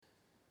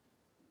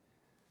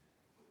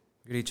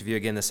Good to each of you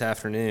again this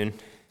afternoon,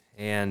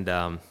 and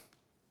glad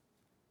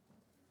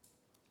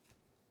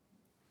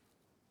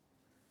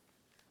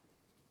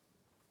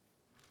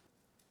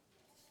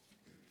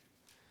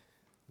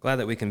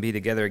that we can be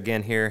together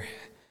again here.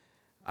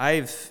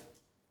 I've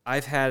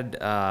had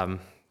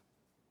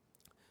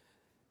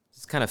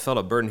just kind of felt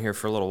a burden here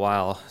for a little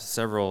while,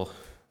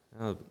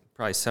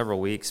 probably several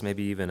weeks,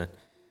 maybe even a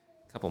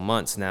couple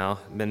months now.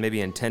 Been maybe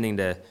intending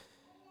to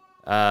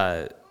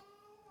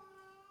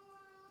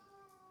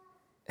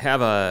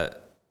have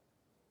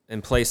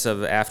in place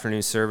of the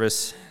afternoon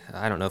service,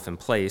 I don't know if in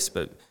place,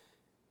 but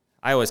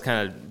I always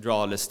kind of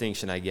draw a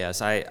distinction, I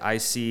guess. I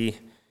see,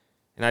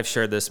 and I've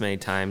shared this many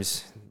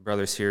times,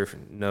 brothers here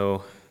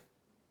know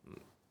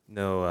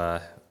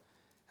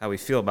how we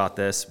feel about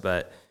this,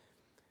 but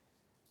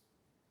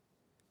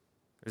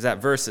there's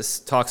that verse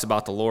that talks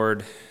about the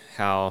Lord,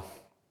 how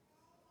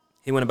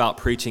he went about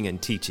preaching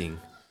and teaching.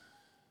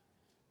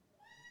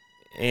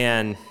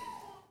 And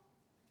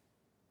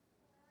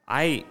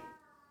I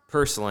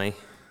personally,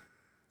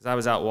 as I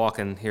was out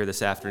walking here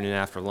this afternoon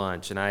after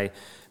lunch, and I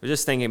was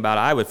just thinking about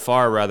it, I would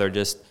far rather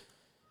if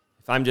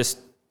I'm just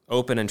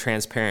open and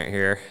transparent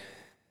here,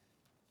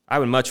 I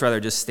would much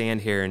rather just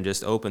stand here and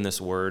just open this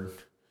word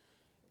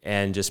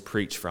and just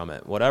preach from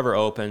it. Whatever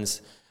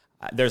opens,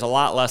 there's a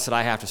lot less that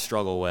I have to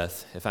struggle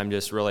with if I'm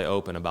just really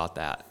open about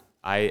that.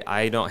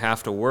 I don't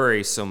have to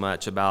worry so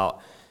much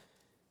about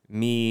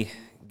me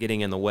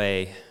getting in the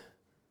way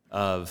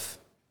of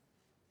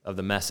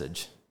the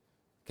message.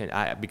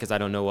 Because I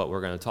don't know what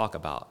we're going to talk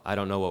about. I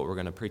don't know what we're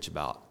going to preach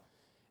about.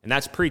 And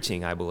that's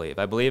preaching, I believe.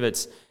 I believe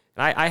it's,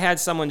 and I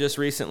had someone just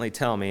recently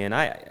tell me, and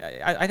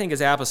I think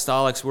as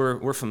apostolics,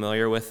 we're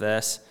familiar with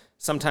this.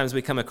 Sometimes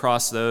we come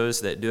across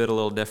those that do it a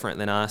little different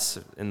than us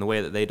in the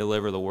way that they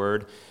deliver the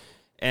word.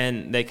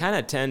 And they kind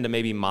of tend to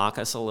maybe mock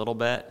us a little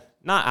bit.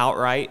 Not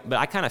outright, but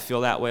I kind of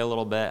feel that way a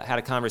little bit. I had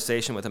a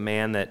conversation with a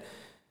man that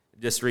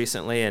just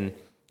recently, and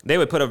they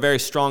would put a very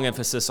strong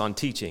emphasis on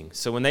teaching.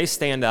 So when they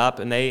stand up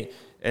and they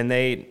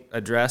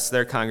address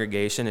their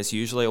congregation, it's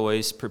usually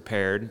always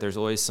prepared. There's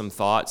always some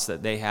thoughts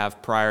that they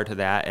have prior to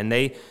that, and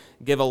they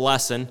give a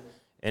lesson,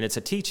 and it's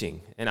a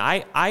teaching. And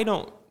I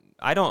don't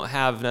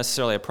have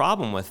necessarily a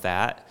problem with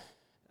that.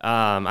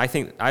 I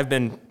think I've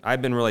been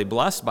really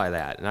blessed by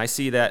that, and I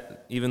see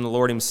that even the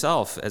Lord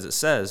himself, as it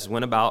says,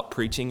 went about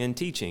preaching and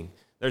teaching.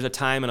 There's a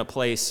time and a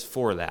place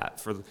for that,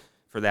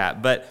 for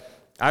that. But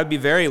I would be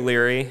very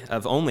leery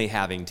of only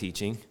having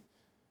teaching.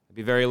 I'd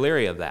be very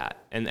leery of that,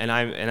 and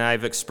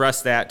I've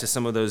expressed that to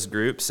some of those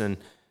groups, and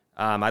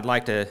I'd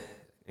like to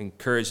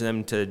encourage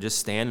them to just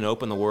stand and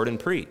open the Word and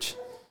preach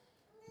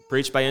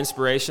by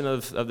inspiration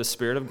of the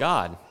Spirit of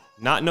God.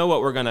 Not know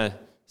what we're going to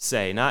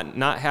say,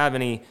 not have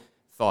any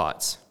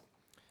thoughts.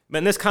 But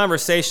in this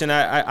conversation,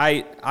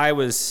 I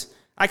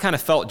kind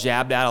of felt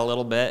jabbed at a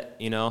little bit,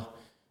 that you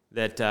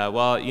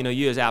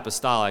as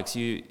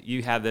apostolics,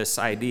 you have this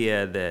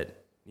idea that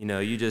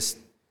you just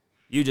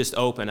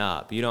open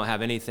up, you don't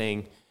have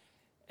anything.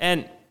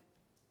 And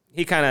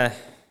he kind of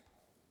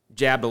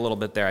jabbed a little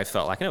bit there, I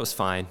felt like, and it was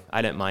fine.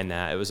 I didn't mind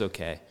that. It was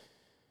okay.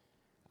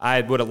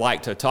 I would have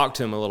liked to talk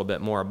to him a little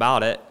bit more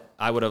about it.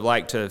 I would have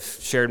liked to have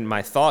shared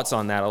my thoughts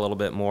on that a little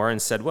bit more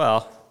and said,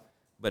 well,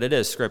 but it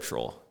is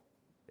scriptural.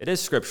 It is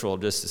scriptural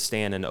just to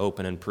stand and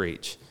open and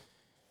preach.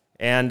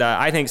 And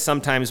I think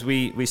sometimes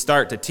we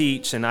start to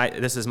teach, and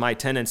this is my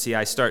tendency.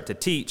 I start to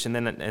teach,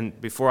 and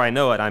before I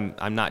know it,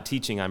 I'm not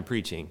teaching, I'm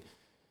preaching.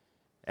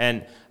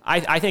 And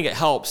I think it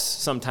helps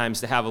sometimes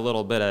to have a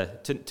little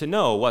bit to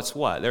know what's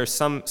what. There's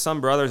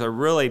some brothers are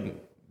really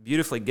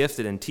beautifully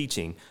gifted in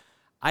teaching.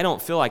 I don't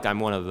feel like I'm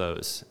one of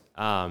those.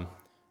 I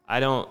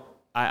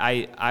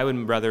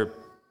would rather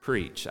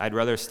preach. I'd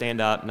rather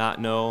stand up,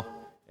 not know,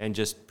 and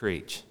just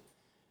preach.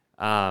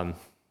 And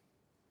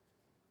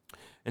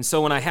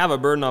so when I have a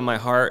burden on my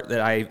heart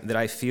that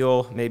I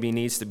feel maybe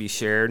needs to be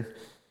shared,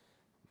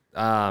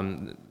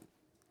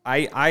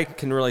 I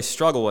can really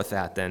struggle with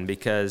that then,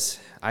 because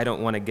I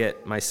don't want to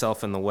get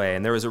myself in the way.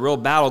 And there was a real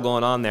battle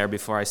going on there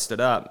before I stood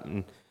up,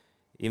 and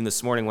even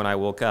this morning when I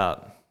woke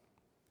up.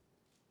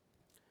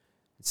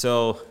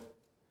 So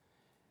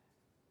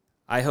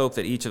I hope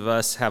that each of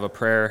us have a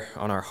prayer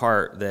on our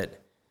heart that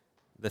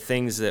the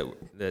things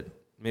that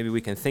maybe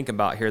we can think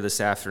about here this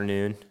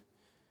afternoon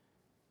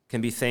can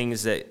be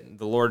things that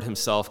the Lord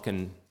himself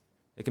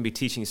it can be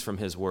teachings from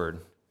his word.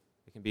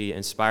 It can be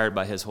inspired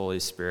by his Holy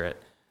Spirit.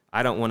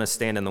 I don't want to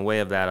stand in the way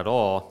of that at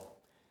all.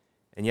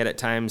 And yet at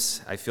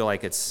times I feel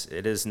like it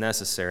is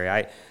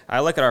necessary. I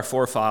look at our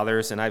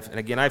forefathers, and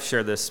I've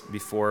shared this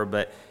before,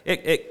 but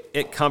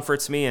it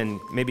comforts me and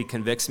maybe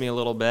convicts me a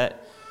little bit.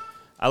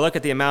 I look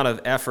at the amount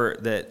of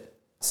effort that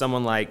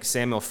someone like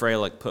Samuel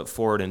Freilich put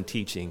forward in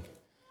teaching.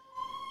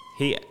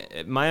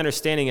 My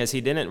understanding is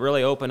he didn't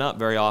really open up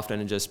very often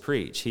and just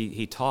preach.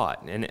 He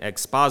taught, and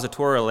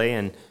expositorily,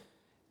 and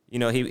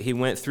he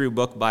went through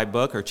book by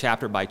book or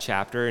chapter by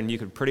chapter, and you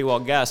could pretty well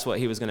guess what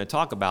he was going to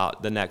talk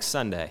about the next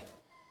Sunday.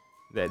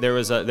 There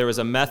was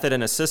a method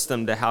and a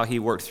system to how he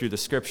worked through the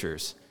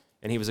scriptures.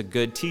 and he was a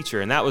good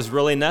teacher, and that was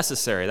really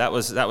necessary. That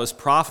was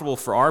profitable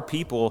for our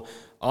people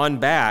on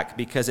back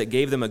because it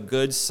gave them a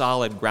good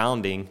solid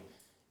grounding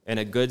and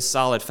a good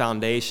solid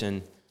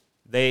foundation.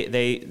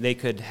 They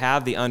could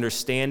have the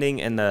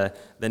understanding and the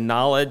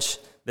knowledge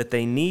that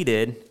they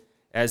needed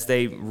as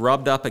they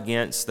rubbed up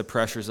against the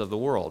pressures of the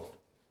world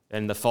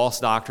and the false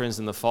doctrines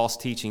and the false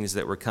teachings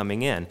that were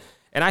coming in.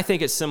 And I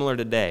think it's similar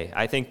today.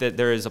 I think that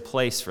there is a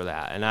place for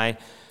that. And I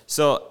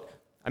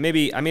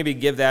maybe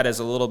give that as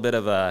a little bit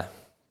of a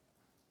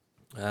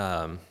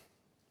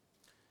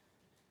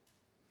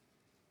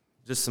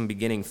just some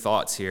beginning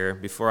thoughts here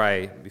before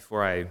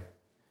I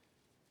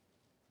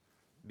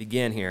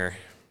begin here.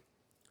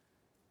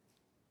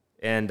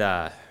 And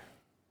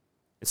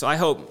so I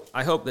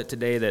hope that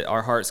today that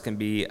our hearts can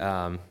be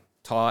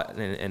taught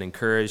and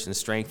encouraged and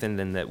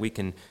strengthened, and that we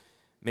can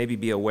maybe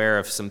be aware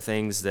of some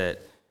things that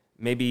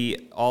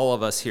maybe all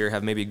of us here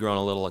have maybe grown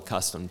a little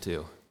accustomed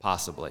to,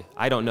 possibly.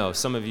 I don't know.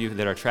 Some of you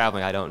that are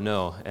traveling, I don't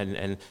know.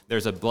 And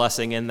there's a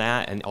blessing in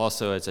that, and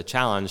also it's a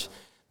challenge.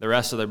 The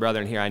rest of the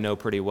brethren here I know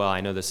pretty well.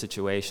 I know the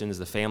situations,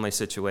 the family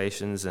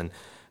situations, and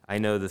I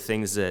know the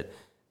things that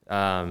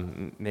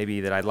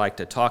maybe that I'd like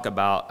to talk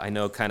about. I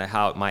know kind of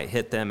how it might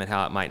hit them and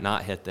how it might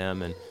not hit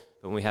them. And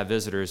when we have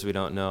visitors, we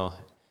don't know.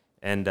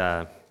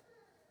 And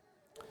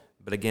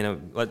but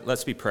again,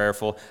 let's be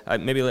prayerful.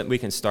 Maybe we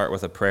can start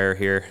with a prayer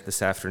here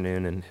this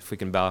afternoon, and if we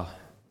can bow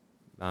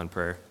in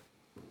prayer.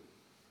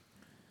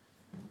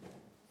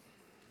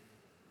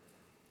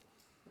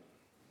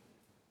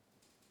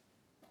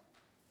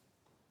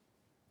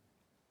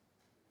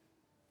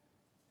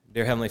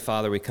 Dear Heavenly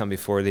Father, we come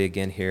before Thee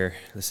again here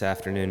this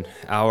afternoon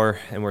hour,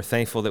 and we're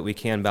thankful that we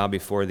can bow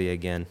before Thee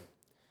again.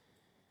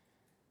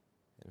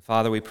 And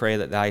Father, we pray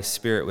that Thy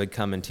Spirit would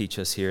come and teach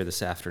us here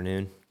this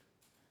afternoon.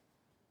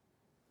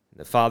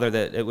 That, Father,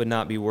 that it would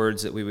not be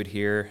words that we would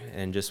hear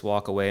and just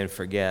walk away and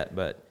forget,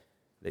 but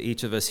that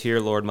each of us here,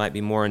 Lord, might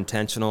be more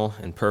intentional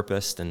and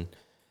purposed and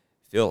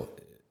feel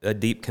a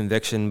deep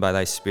conviction by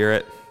Thy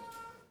Spirit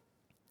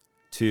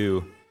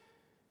to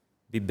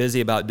be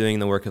busy about doing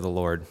the work of the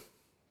Lord.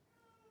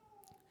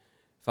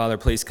 Father,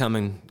 please come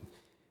and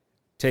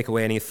take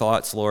away any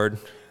thoughts, Lord,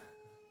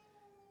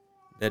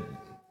 that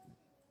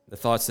the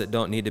thoughts that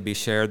don't need to be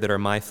shared, that are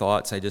my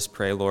thoughts. I just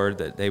pray, Lord,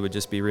 that they would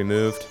just be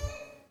removed.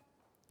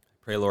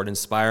 Pray, Lord,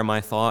 inspire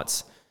my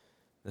thoughts,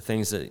 the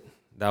things that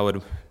Thou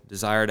would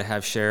desire to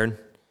have shared,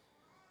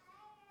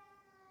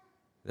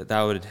 that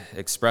Thou would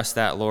express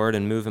that, Lord,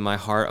 and move in my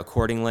heart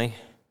accordingly.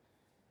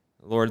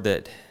 Lord,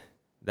 that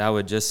Thou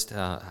would just,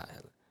 I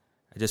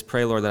just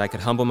pray, Lord, that I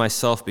could humble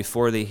myself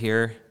before Thee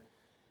here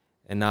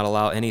and not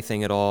allow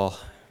anything at all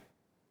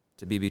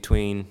to be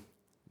between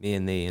me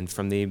and Thee, and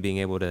from Thee being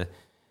able to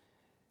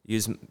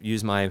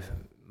use my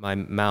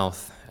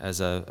mouth as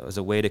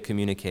a way to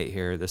communicate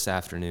here this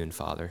afternoon,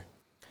 Father.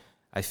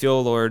 I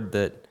feel, Lord,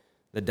 that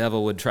the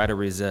devil would try to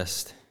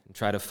resist and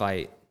try to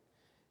fight,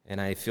 and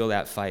I feel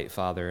that fight,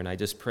 Father, and I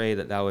just pray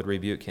that Thou would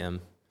rebuke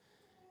him,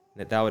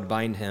 that Thou would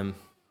bind him,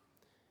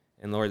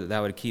 and Lord, that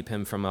Thou would keep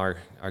him from our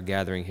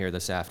gathering here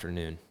this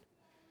afternoon.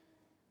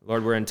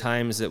 Lord, we're in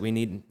times that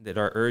that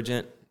are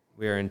urgent.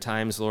 We are in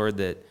times, Lord,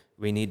 that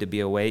we need to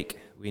be awake.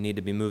 We need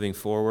to be moving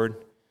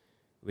forward.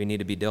 We need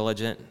to be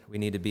diligent. We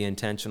need to be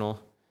intentional.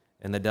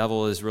 And the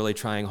devil is really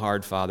trying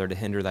hard, Father, to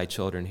hinder Thy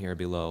children here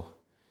below.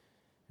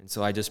 And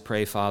so I just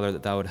pray, Father,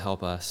 that Thou would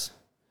help us.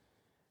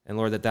 And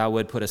Lord, that Thou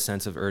would put a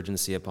sense of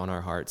urgency upon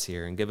our hearts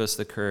here and give us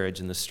the courage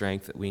and the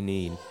strength that we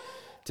need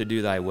to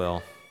do Thy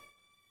will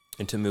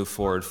and to move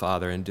forward,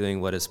 Father, in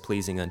doing what is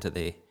pleasing unto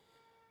Thee.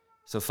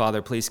 So,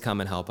 Father, please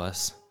come and help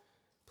us.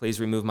 Please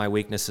remove my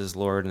weaknesses,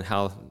 Lord, and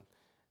how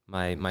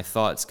my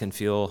thoughts can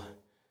feel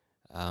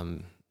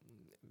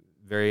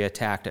very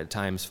attacked at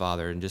times,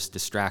 Father, and just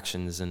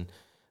distractions and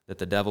that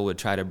the devil would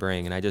try to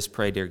bring. And I just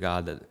pray, dear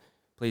God, that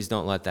please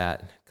don't let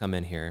that come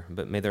in here,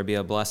 but may there be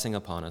a blessing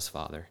upon us,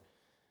 Father.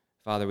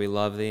 Father, we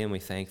love Thee and we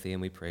thank Thee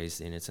and we praise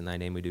Thee, and it's in Thy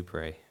name we do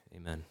pray.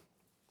 Amen.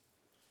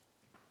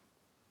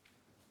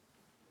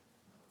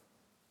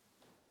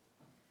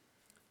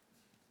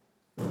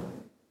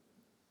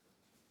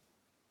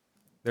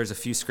 There's a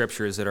few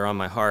scriptures that are on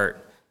my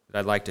heart that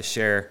I'd like to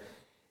share.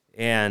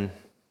 And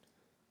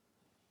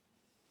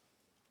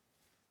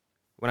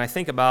when I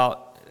think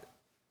about,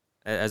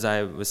 as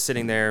I was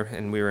sitting there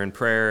and we were in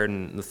prayer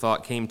and the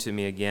thought came to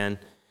me again,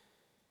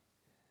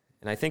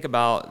 and I think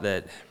about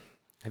that,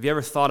 have you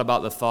ever thought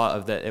about the thought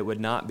of that it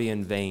would not be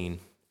in vain,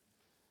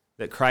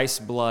 that Christ's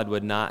blood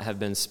would not have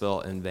been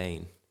spilt in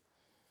vain?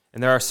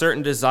 And there are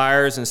certain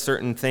desires and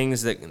certain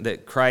things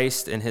that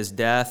Christ in His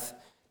death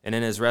and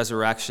in His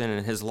resurrection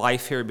and His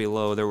life here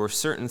below, there were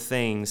certain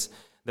things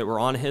that were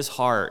on His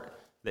heart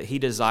that He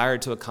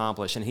desired to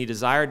accomplish, and He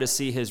desired to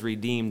see His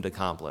redeemed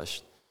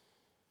accomplished.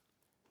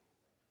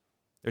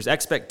 There's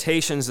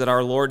expectations that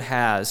our Lord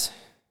has.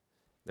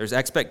 There's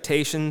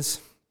expectations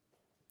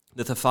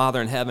that the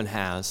Father in heaven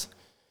has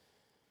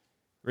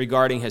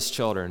regarding His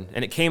children.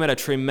 And it came at a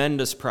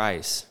tremendous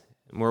price.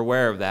 And we're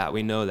aware of that.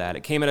 We know that.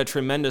 It came at a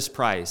tremendous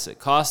price. It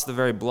cost the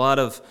very blood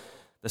of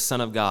the Son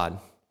of God.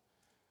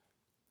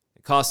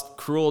 It cost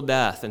cruel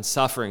death and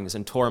sufferings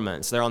and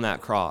torments there on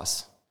that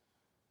cross.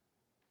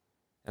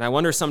 And I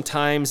wonder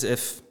sometimes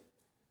if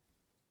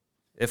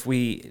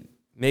we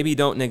maybe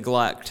don't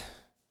neglect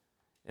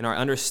in our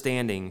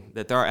understanding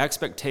that there are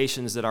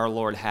expectations that our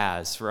Lord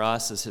has for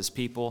us as his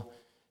people,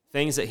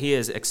 things that he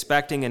is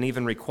expecting and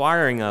even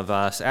requiring of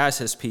us as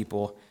his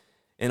people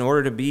in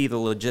order to be the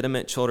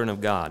legitimate children of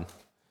God.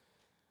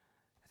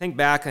 I think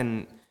back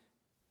and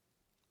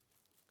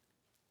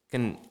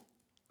can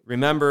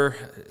remember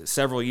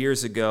several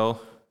years ago,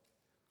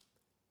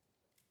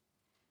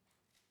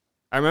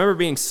 I remember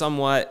being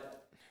somewhat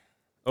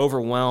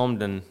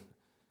overwhelmed and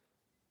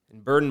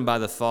burdened by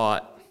the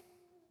thought.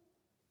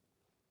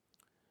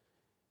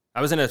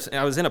 I was in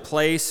a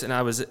place, and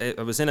I was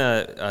in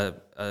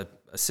a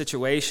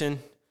situation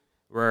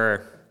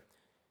where,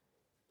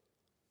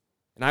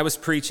 and I was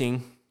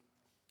preaching,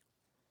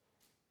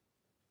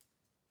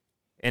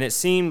 and it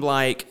seemed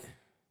like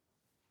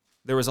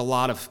there was a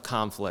lot of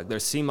conflict. There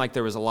seemed like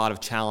there was a lot of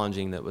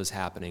challenging that was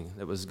happening,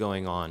 that was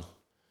going on.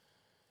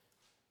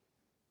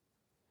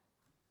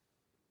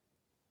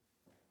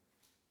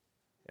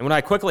 And what I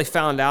quickly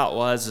found out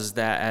is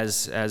that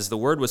as the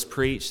word was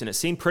preached, and it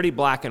seemed pretty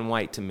black and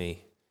white to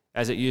me,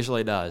 as it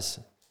usually does.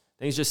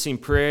 Things just seem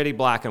pretty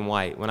black and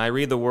white. When I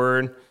read the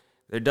word,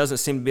 there doesn't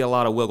seem to be a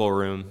lot of wiggle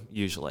room,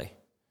 usually.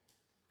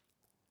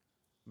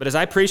 But as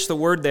I preached the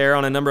word there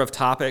on a number of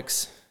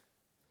topics,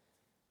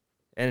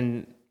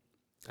 and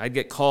I'd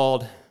get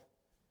called,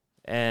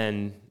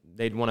 and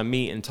they'd want to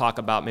meet and talk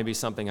about maybe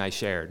something I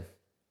shared.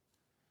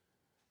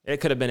 It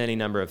could have been any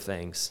number of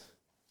things.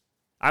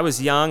 I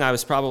was young. I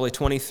was probably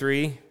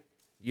 23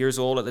 years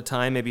old at the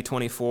time, maybe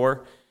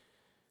 24.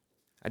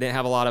 I didn't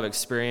have a lot of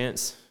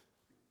experience.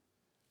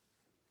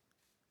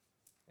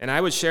 And I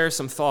would share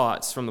some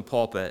thoughts from the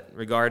pulpit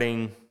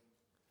regarding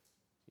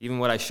even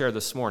what I shared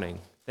this morning,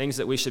 things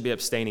that we should be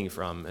abstaining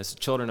from as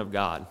children of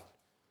God.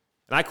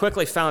 And I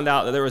quickly found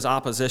out that there was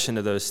opposition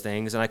to those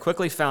things, and I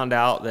quickly found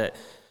out that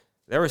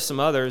there were some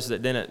others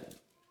that didn't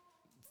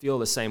feel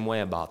the same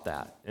way about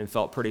that and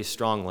felt pretty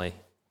strongly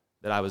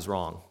that I was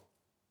wrong.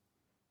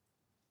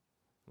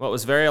 What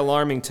was very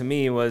alarming to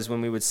me was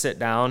when we would sit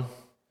down,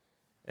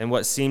 and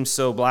what seems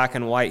so black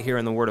and white here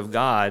in the Word of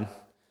God,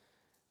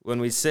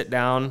 when we sit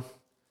down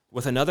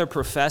with another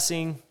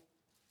professing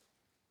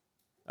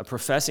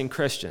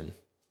Christian,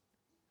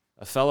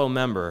 a fellow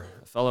member,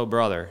 a fellow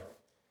brother,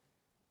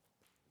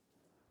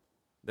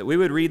 that we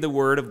would read the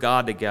Word of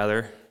God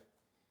together,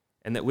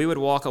 and that we would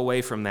walk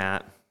away from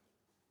that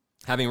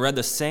having read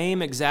the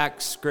same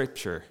exact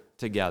scripture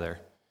together,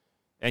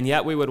 and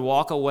yet we would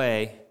walk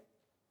away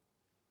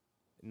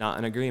not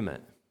in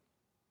agreement,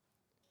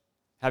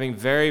 having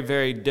very,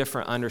 very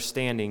different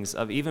understandings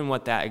of even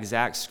what that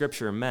exact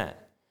scripture meant.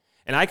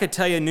 And I could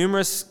tell you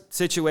numerous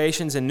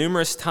situations and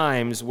numerous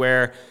times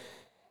where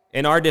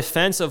in our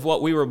defense of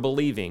what we were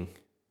believing,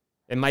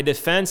 in my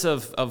defense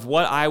of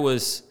what I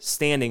was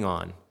standing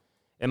on,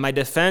 in my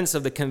defense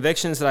of the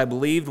convictions that I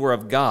believed were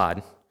of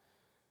God,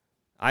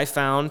 I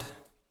found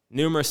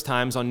numerous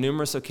times on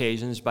numerous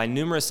occasions by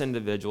numerous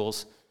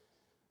individuals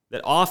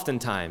that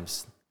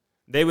oftentimes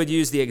they would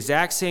use the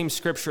exact same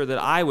scripture that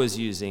I was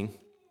using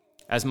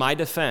as my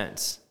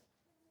defense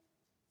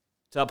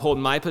to uphold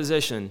my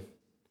position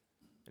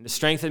and to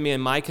strengthen me in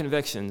my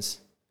convictions.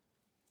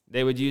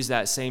 They would use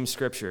that same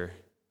scripture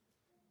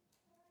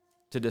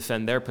to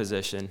defend their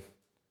position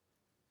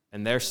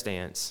and their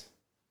stance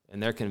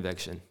and their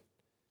conviction,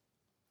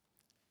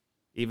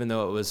 even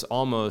though it was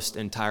almost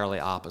entirely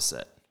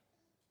opposite.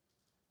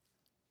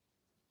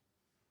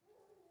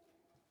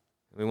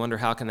 We wonder,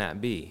 how can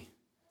that be?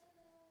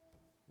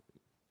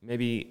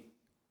 Maybe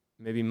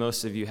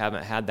most of you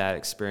haven't had that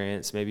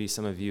experience. Maybe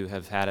some of you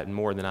have had it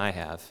more than I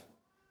have.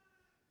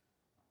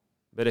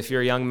 But if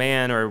you're a young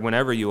man or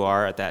whenever you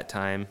are at that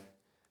time,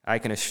 I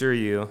can assure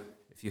you,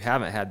 if you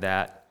haven't had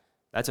that,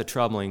 that's a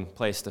troubling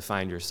place to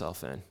find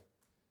yourself in.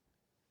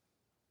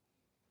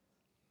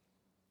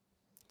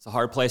 It's a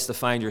hard place to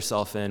find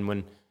yourself in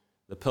when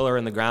the pillar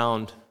in the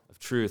ground of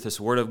truth, this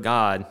Word of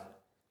God,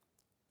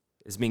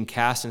 is being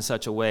cast in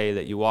such a way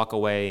that you walk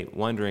away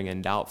wondering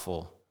and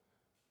doubtful,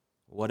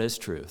 what is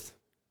truth?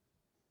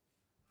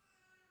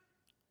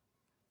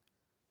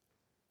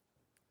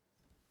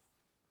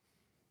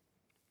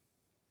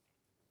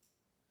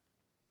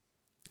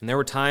 And there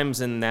were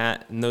times in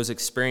those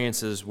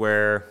experiences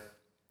where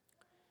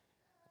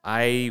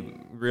I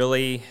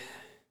really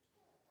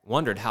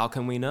wondered, how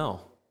can we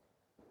know?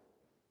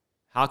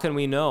 How can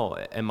we know?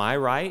 Am I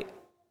right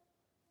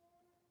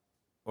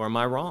or am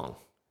I wrong?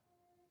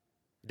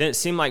 It didn't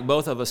seem like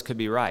both of us could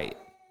be right.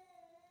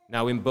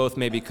 Now, we both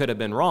maybe could have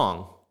been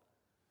wrong.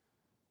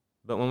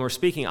 But when we're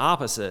speaking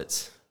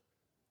opposites,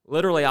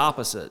 literally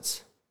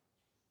opposites,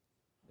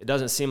 it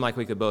doesn't seem like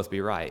we could both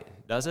be right,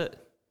 does it?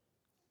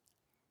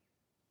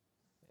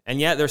 And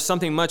yet there's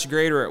something much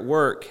greater at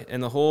work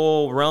in the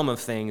whole realm of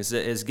things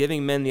that is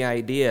giving men the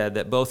idea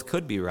that both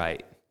could be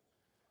right.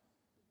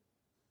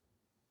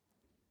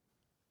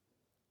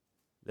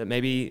 That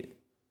maybe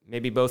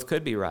both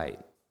could be right.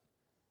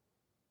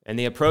 And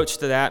the approach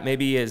to that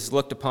maybe is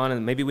looked upon,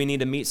 and maybe we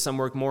need to meet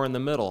somewhere more in the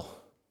middle.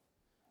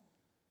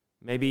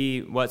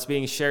 Maybe what's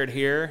being shared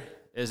here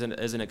is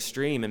an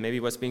extreme, and maybe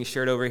what's being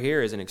shared over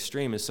here is an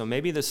extreme. And so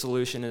maybe the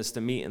solution is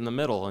to meet in the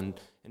middle and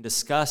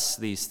discuss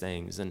these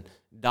things and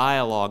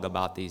dialogue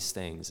about these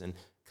things and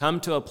come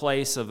to a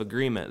place of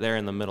agreement there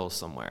in the middle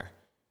somewhere.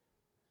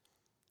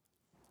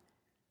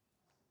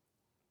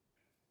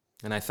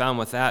 And I found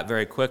with that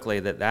very quickly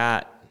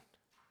that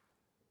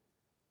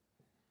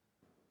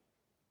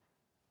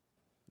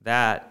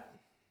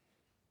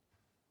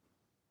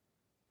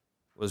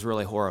was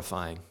really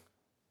horrifying.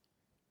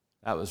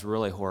 That was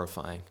really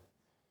horrifying.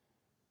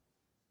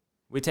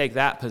 We take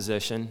that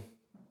position,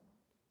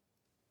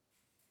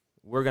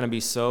 we're going to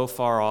be so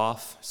far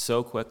off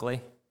so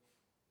quickly.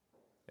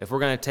 If we're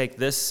going to take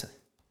this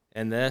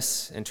and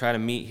try to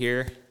meet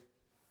here,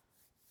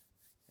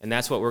 and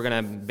that's what we're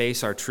going to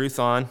base our truth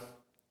on,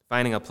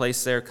 finding a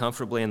place there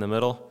comfortably in the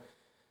middle,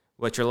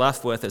 what you're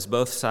left with is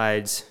both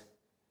sides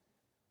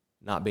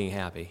not being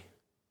happy.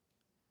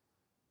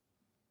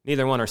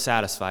 Neither one are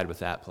satisfied with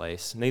that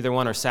place. Neither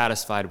one are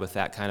satisfied with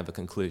that kind of a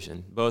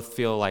conclusion. Both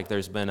feel like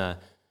there's been a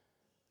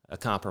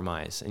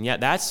compromise. And yet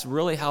that's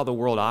really how the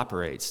world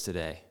operates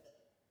today.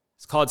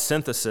 It's called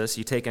synthesis.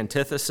 You take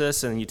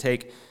antithesis and you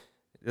take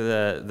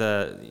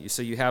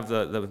so you have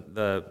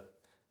the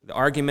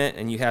argument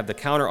and you have the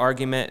counter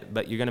argument,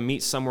 but you're going to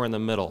meet somewhere in the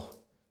middle.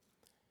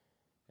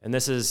 And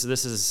this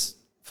is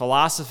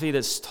philosophy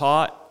that's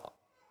taught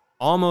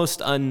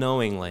almost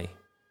unknowingly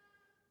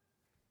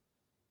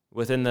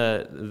within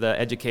the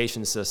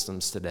education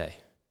systems today.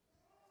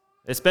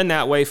 It's been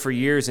that way for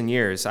years and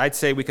years. I'd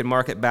say we could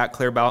mark it back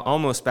clear about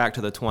almost back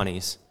to the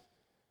 1920s.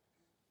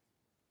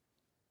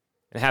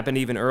 It happened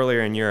even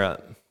earlier in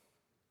Europe,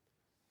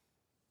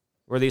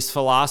 where these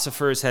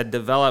philosophers had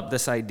developed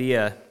this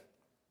idea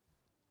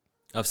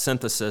of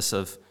synthesis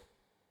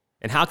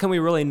and how can we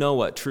really know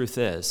what truth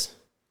is?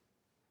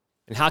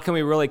 And how can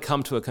we really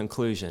come to a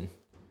conclusion?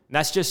 And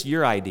that's just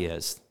your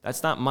ideas.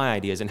 That's not my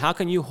ideas. And how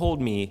can you hold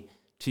me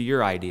to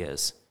your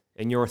ideas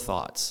and your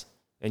thoughts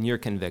and your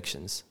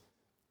convictions?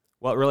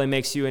 What really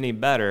makes you any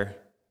better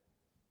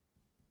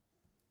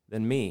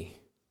than me?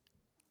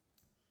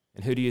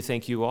 And who do you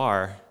think you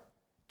are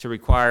to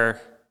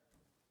require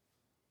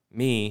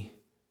me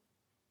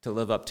to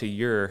live up to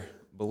your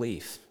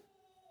belief?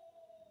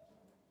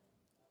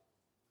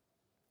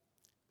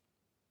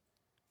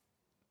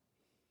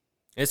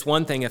 It's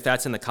one thing if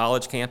that's in the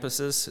college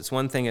campuses. It's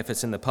one thing if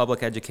it's in the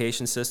public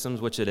education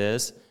systems, which it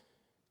is.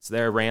 It's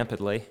there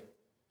rampantly.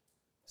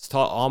 It's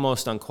taught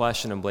almost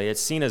unquestionably.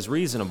 It's seen as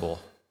reasonable.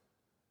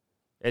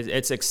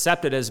 It's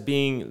accepted as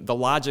being the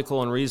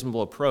logical and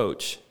reasonable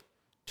approach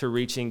to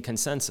reaching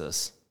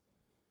consensus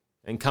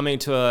and coming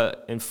to an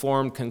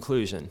informed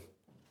conclusion.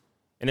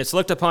 And it's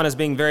looked upon as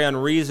being very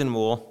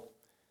unreasonable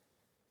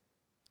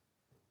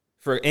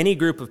for any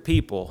group of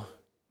people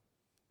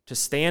to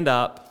stand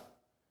up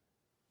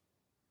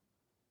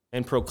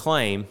and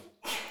proclaim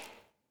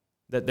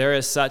that there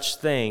is such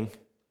thing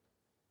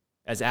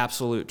as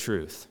absolute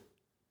truth.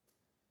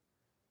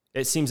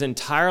 It seems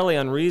entirely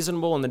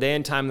unreasonable in the day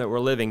and time that we're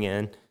living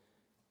in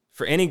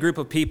for any group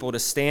of people to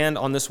stand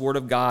on this word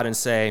of God and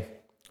say,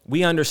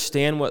 we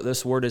understand what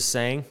this word is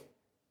saying,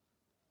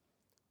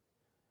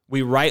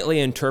 we rightly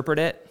interpret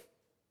it,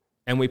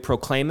 and we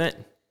proclaim it,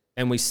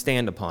 and we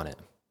stand upon it.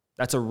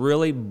 That's a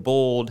really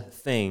bold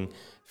thing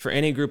for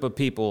any group of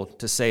people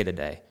to say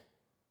today.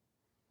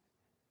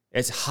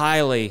 It's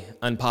highly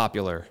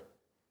unpopular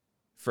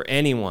for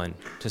anyone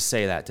to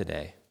say that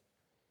today.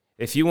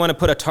 If you want to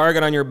put a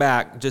target on your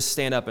back, just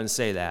stand up and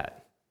say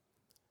that.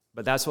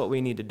 But that's what we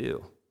need to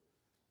do.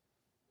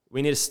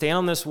 We need to stand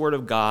on this word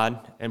of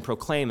God and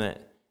proclaim it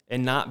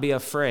and not be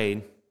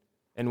afraid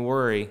and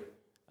worry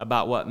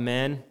about what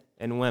men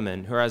and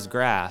women who are as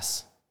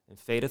grass and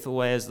fadeth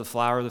away as the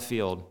flower of the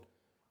field,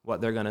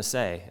 what they're going to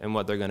say and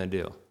what they're going to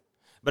do.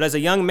 But as a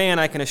young man,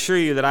 I can assure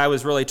you that I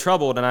was really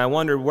troubled, and I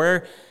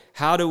wondered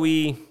how do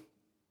we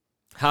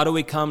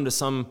come to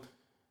some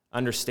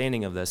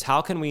understanding of this?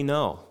 How can we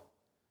know?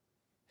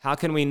 How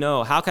can we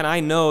know? How can I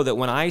know that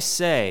when I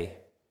say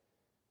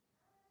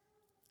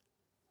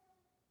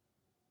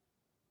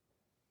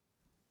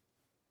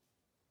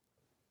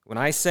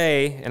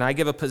and I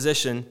give a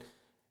position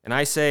and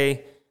I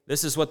say,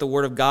 this is what the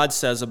Word of God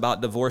says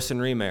about divorce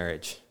and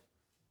remarriage,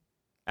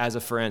 as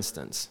a for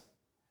instance.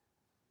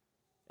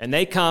 And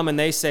they come and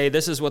they say,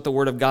 this is what the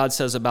Word of God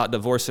says about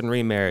divorce and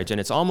remarriage, and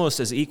it's almost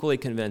as equally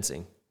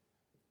convincing.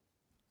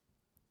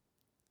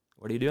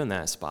 What do you do in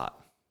that spot?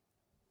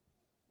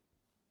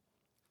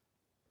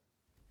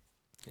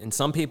 And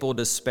some people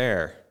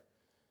despair,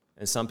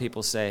 and some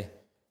people say,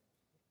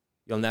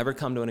 you'll never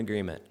come to an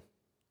agreement.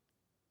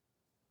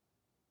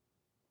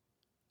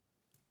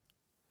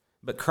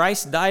 But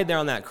Christ died there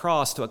on that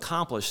cross to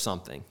accomplish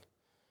something.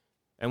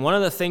 And one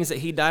of the things that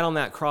he died on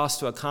that cross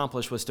to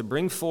accomplish was to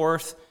bring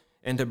forth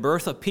and to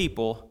birth a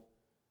people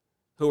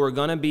who were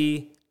going to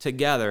be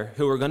together,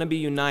 who were going to be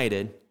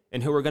united,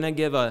 and who were going to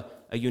give a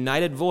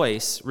united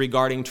voice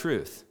regarding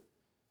truth.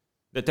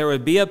 That there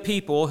would be a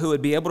people who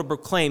would be able to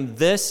proclaim,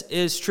 this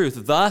is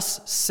truth,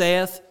 thus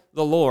saith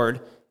the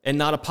Lord, and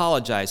not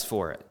apologize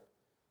for it.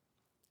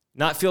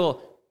 Not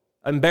feel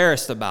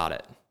embarrassed about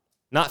it.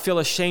 Not feel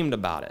ashamed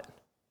about it.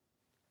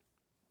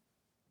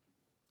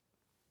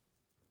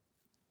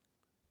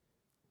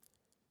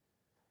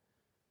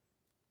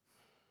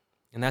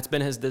 And that's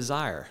been his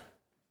desire.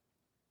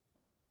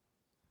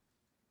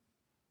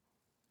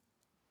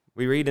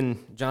 We read in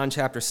John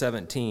chapter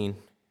 17,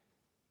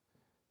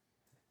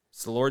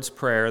 it's the Lord's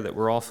Prayer that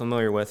we're all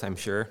familiar with, I'm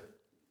sure.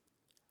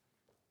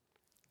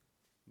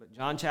 But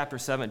John chapter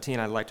 17,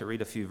 I'd like to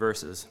read a few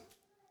verses.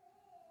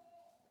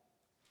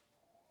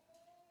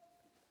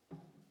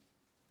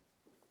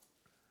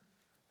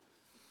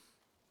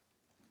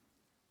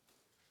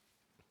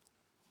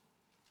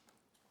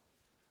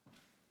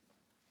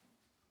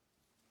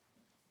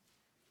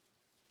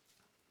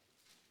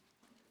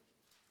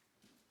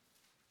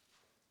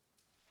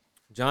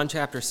 John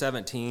chapter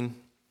 17,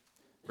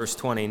 verse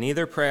 20,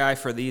 neither pray I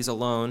for these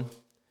alone,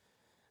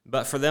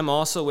 but for them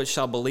also which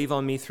shall believe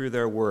on me through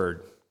their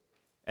word.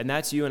 And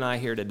that's you and I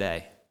here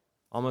today,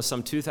 almost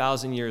some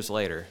 2,000 years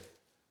later.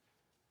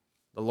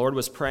 The Lord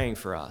was praying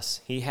for us.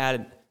 He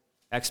had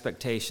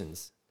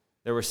expectations.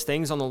 There was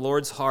things on the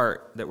Lord's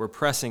heart that were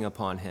pressing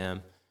upon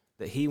him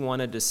that he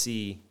wanted to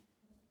see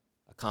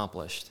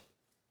accomplished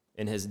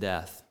in his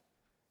death.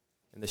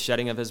 In the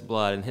shedding of his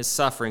blood and his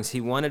sufferings,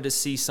 he wanted to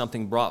see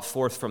something brought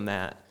forth from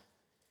that,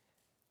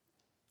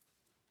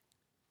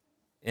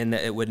 and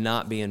that it would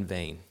not be in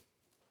vain.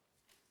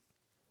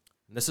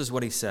 And this is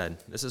what he said.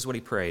 This is what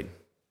he prayed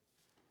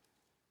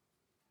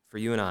for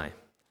you and I,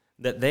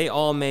 that they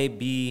all may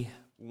be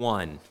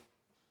one,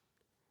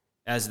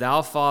 as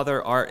thou,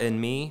 Father, art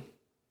in me,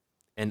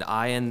 and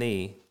I in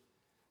thee,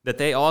 that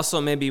they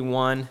also may be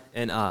one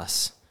in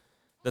us,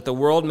 that the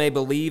world may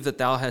believe that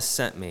thou hast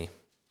sent me.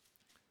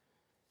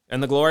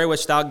 And the glory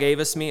which thou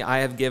gavest me, I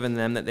have given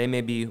them, that they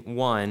may be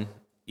one,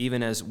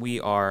 even as we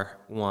are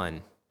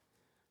one.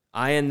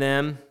 I in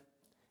them,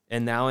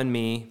 and thou in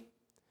me,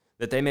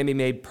 that they may be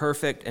made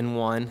perfect in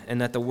one,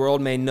 and that the world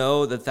may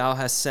know that thou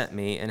hast sent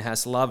me, and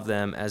hast loved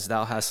them as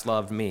thou hast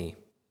loved me.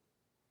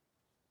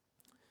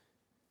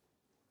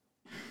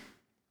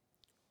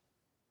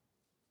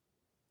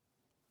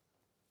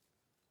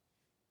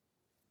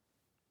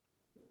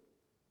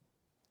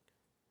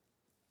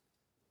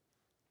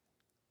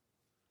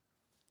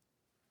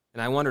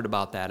 And I wondered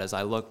about that as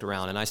I looked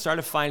around. And I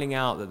started finding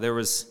out that there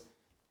was,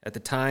 at the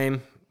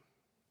time,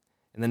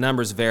 and the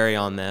numbers vary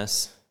on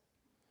this,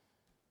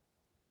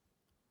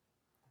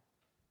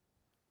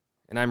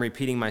 and I'm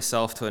repeating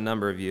myself to a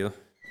number of you,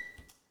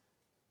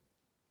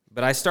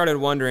 but I started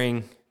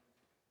wondering,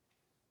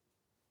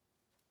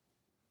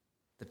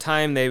 the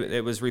time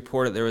it was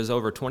reported there was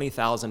over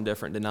 20,000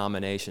 different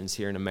denominations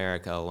here in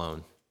America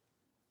alone,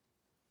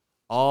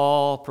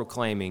 all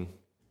proclaiming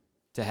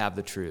to have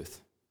the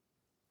truth.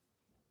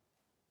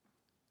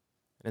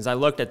 And as I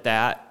looked at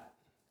that,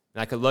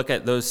 and I could look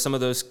at some of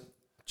those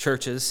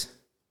churches,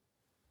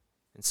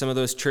 and some of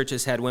those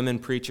churches had women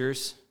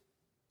preachers,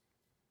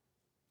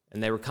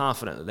 and they were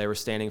confident that they were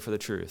standing for the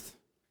truth.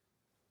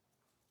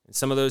 And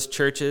some of those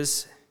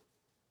churches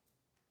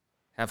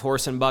have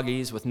horse and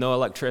buggies with no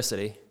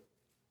electricity,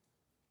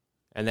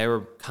 and they were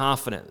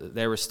confident that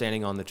they were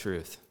standing on the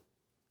truth.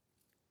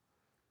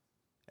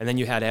 And then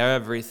you had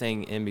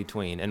everything in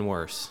between, and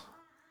worse.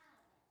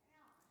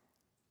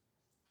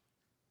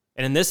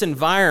 And in this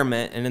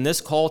environment and in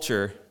this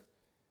culture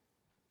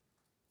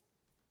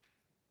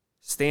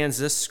stands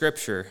this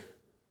scripture,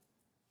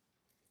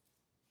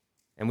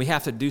 and we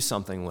have to do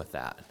something with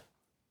that.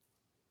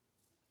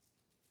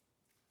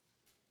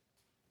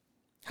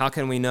 How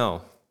can we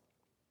know?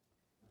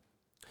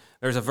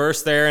 There's a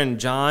verse there in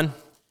John,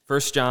 1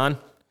 John.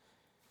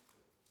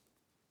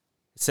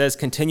 It says,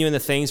 continue in the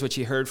things which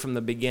ye heard from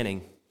the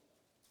beginning.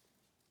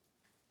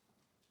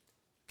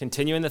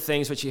 Continue in the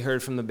things which ye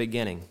heard from the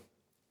beginning.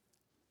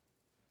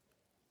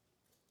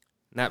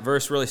 And that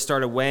verse really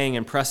started weighing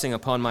and pressing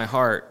upon my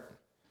heart.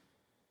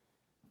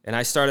 And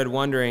I started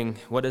wondering,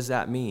 what does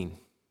that mean?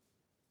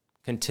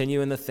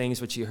 Continue in the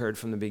things which you heard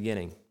from the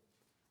beginning.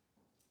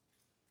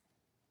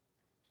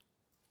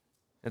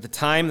 At the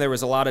time, there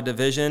was a lot of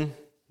division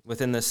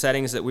within the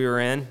settings that we were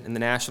in the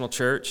national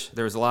church.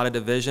 There was a lot of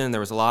division. There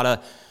was a lot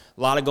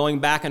of going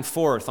back and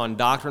forth on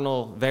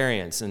doctrinal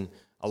variants, and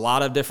a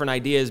lot of different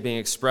ideas being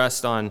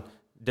expressed on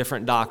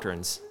different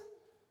doctrines.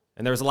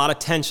 And there was a lot of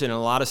tension and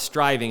a lot of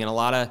striving and a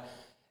lot of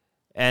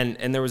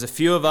and there was a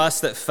few of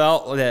us that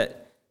felt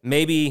that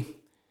maybe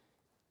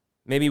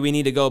we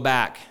need to go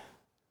back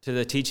to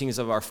the teachings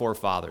of our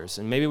forefathers,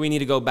 and maybe we need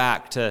to go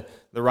back to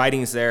the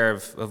writings there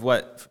of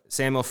what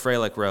Samuel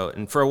Freilich wrote.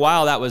 And for a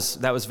while, that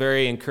was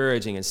very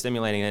encouraging and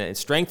stimulating, and it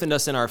strengthened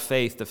us in our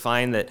faith to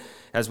find that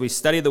as we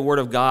studied the Word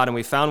of God and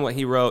we found what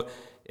he wrote,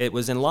 it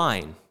was in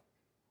line.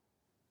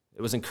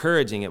 It was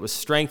encouraging. It was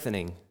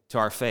strengthening to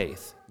our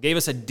faith. It gave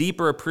us a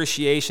deeper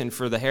appreciation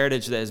for the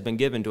heritage that has been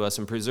given to us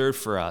and preserved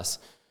for us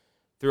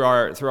through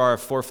our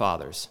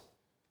forefathers.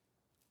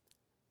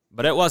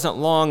 But it wasn't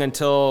long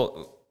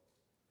until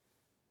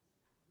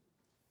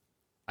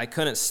I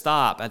couldn't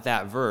stop at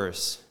that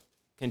verse,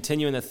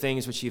 continuing the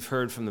things which you've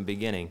heard from the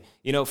beginning.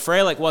 You know,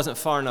 Freilich wasn't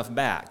far enough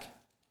back.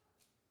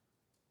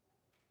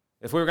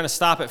 If we were going to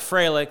stop at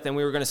Freilich, then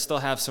we were going to still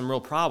have some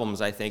real problems,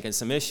 I think, and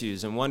some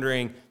issues, and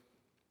wondering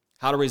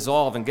how to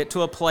resolve and get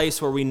to a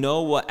place where we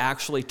know what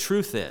actually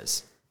truth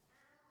is.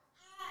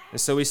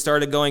 And so we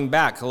started going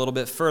back a little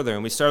bit further,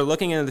 and we started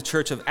looking into the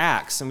church of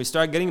Acts, and we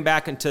started getting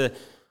back into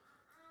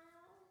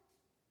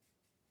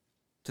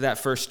that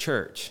first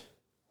church.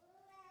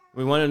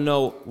 We wanted to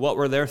know, what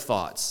were their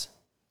thoughts?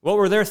 What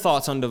were their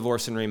thoughts on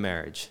divorce and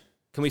remarriage?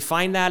 Can we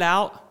find that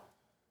out?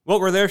 What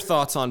were their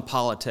thoughts on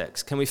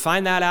politics? Can we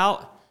find that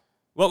out?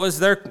 What was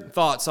their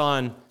thoughts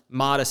on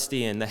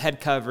modesty and the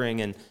head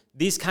covering and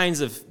these kinds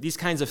of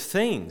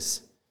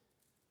things?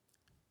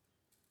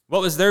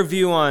 What was their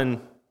view on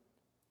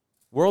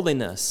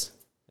worldliness?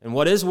 And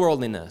what is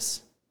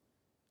worldliness?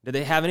 Did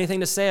they have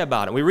anything to say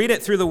about it? We read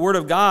it through the Word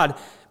of God,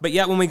 but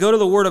yet when we go to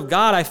the Word of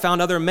God, I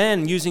found other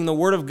men using the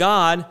Word of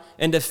God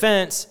in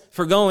defense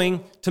for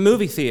going to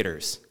movie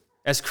theaters,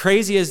 as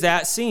crazy as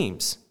that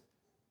seems.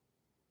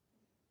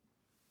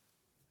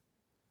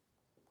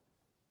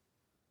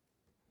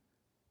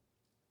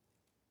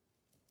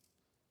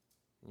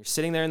 You're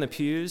sitting there in the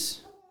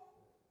pews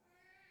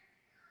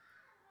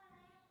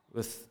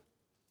with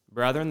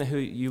brethren who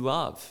you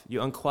love,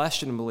 you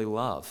unquestionably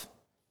love,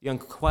 you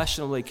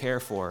unquestionably care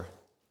for.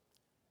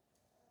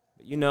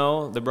 But you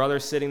know the brother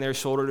sitting there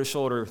shoulder to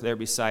shoulder there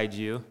beside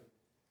you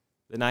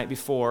the night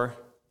before,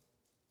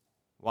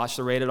 watched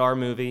the rated R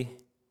movie,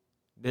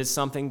 did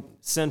something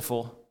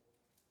sinful,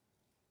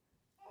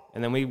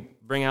 and then we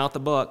bring out the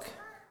book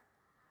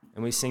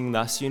and we sing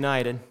Thus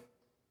United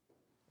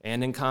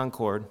and in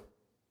Concord.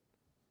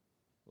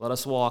 Let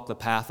us walk the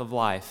path of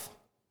life,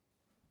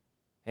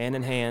 hand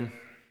in hand.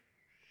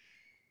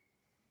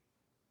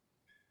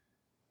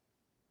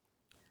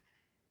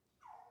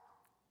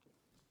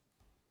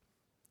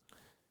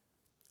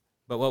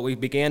 But what we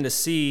began to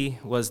see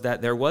was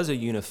that there was a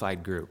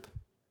unified group.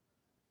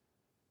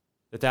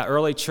 That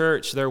early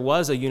church, there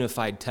was a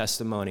unified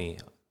testimony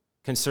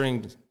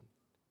concerning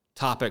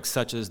topics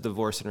such as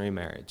divorce and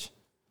remarriage.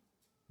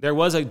 There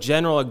was a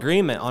general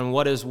agreement on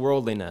what is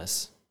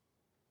worldliness.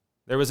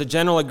 There was a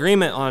general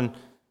agreement on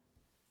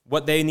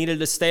what they needed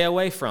to stay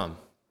away from.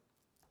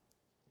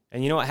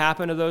 And you know what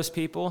happened to those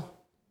people?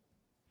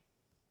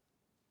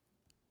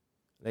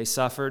 They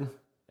suffered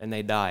and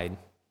they died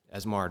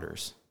as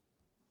martyrs.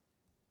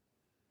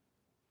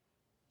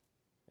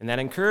 And that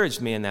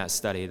encouraged me in that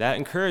study. That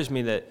encouraged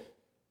me that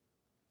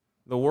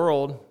the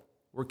world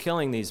were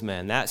killing these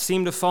men. That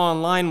seemed to fall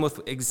in line with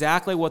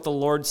exactly what the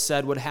Lord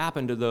said would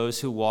happen to those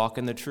who walk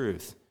in the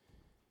truth.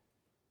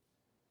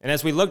 And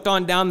as we looked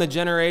on down the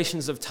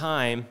generations of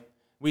time,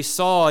 we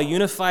saw a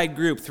unified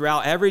group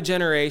throughout every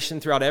generation,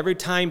 throughout every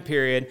time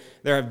period.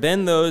 There have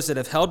been those that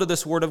have held to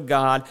this Word of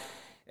God,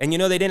 and you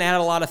know, they didn't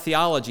add a lot of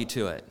theology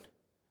to it.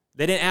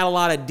 They didn't add a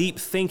lot of deep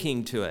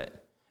thinking to it.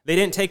 They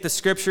didn't take the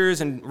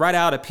Scriptures and write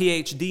out a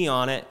PhD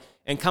on it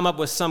and come up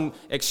with some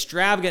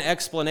extravagant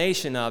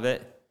explanation of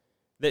it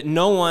that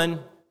no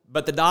one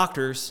but the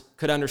doctors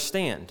could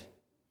understand.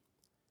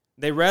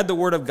 They read the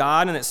Word of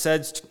God, and it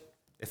says,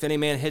 if any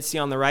man hits you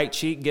on the right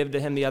cheek, give to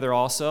him the other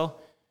also.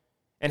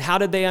 And how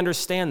did they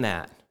understand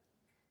that?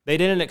 They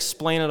didn't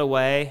explain it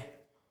away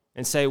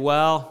and say,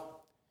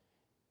 well,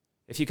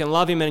 if you can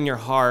love him in your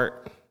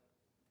heart,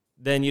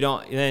 then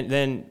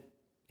then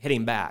hit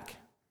him back.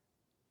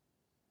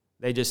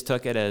 They just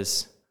took it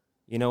as,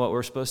 you know what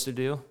we're supposed to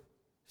do?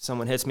 If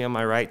someone hits me on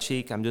my right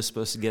cheek, I'm just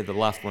supposed to give the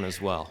left one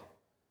as well.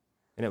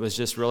 And it was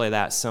just really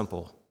that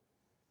simple.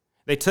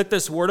 They took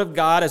this Word of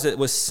God as it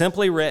was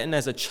simply written,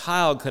 as a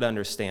child could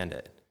understand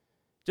it.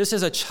 Just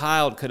as a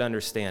child could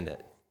understand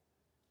it.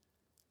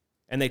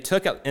 And they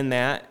took it in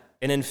that,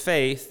 and in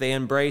faith, they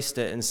embraced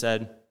it and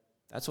said,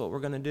 that's what we're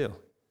going to do.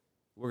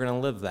 We're going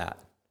to live that.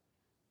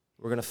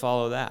 We're going to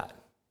follow that.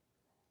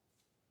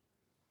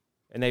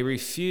 And they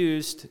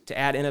refused to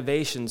add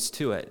innovations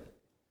to it.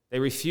 They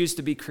refused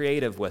to be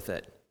creative with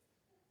it.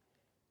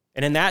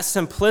 And in that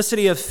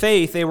simplicity of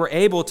faith, they were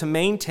able to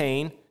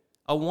maintain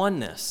a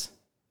oneness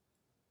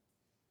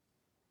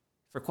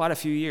for quite a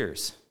few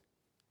years.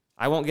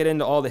 I won't get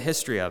into all the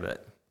history of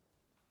it.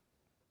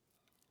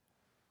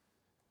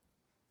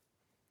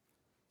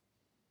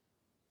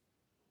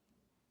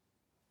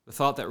 The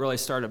thought that really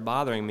started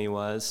bothering me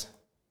was,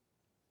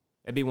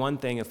 it'd be one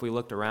thing if we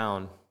looked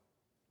around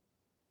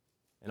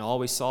and all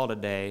we saw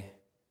today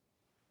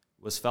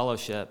was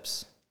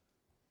fellowships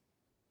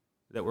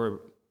that were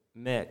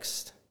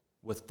mixed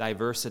with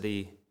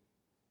diversity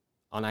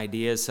on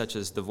ideas such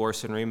as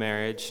divorce and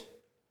remarriage,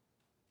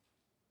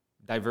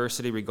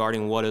 diversity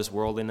regarding what is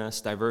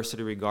worldliness,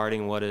 diversity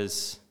regarding what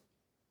is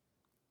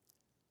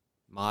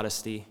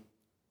modesty.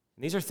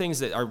 And these are things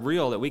that are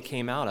real, that we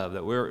came out of,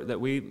 that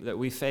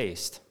we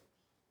faced.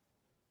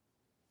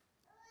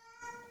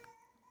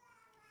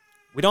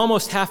 We'd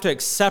almost have to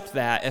accept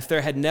that if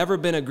there had never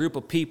been a group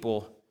of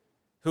people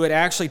who had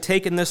actually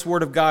taken this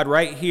Word of God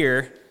right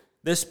here,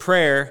 this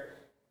prayer,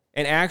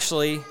 and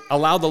actually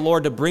allow the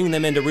Lord to bring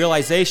them into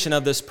realization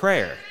of this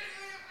prayer.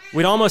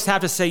 We'd almost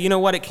have to say, you know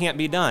what, it can't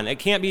be done. It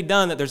can't be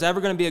done that there's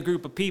ever going to be a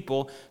group of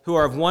people who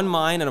are of one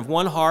mind and of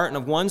one heart and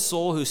of one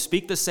soul, who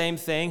speak the same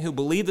thing, who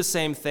believe the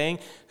same thing,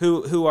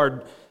 who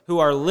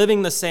are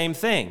living the same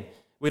thing.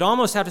 We'd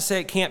almost have to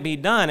say it can't be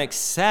done,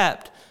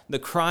 except the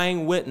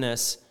crying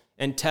witness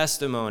and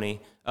testimony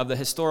of the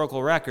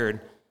historical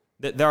record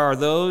that there are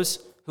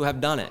those who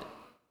have done it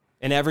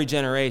in every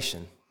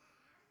generation.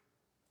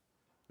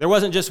 There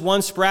wasn't just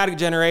one sporadic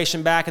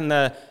generation back in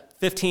the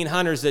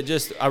 1500s that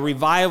just a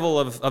revival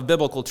of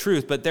biblical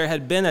truth, but there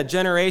had been a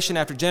generation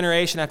after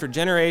generation after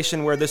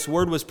generation where this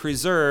word was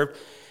preserved,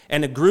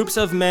 and the groups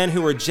of men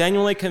who were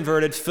genuinely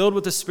converted, filled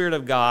with the Spirit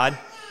of God,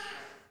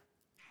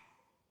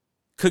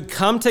 could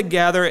come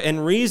together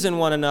and reason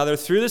one another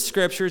through the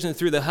Scriptures and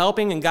through the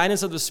helping and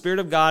guidance of the Spirit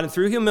of God, and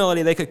through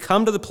humility, they could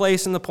come to the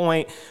place and the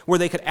point where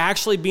they could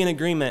actually be in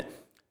agreement.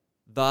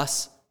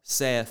 Thus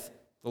saith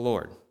the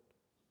Lord.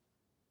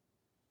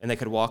 And they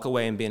could walk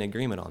away and be in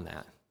agreement on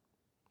that.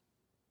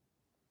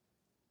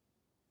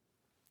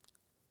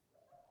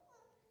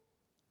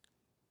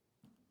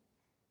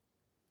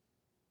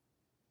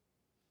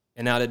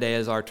 And now today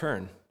is our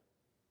turn.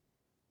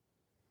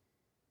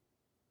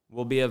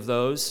 We'll be of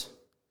those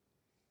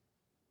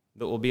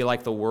that will be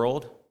like the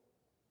world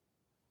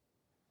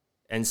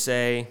and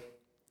say,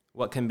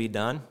 what can be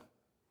done?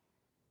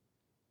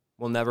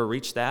 We'll never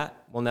reach that.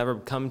 We'll never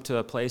come to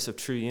a place of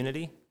true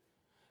unity.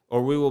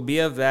 Or we will be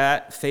of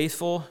that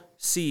faithful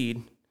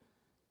seed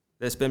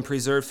that's been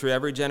preserved through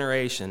every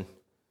generation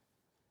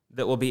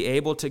that will be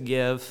able to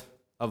give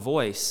a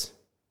voice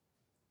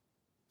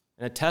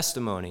and a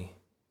testimony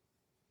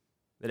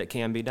that it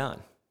can be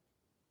done.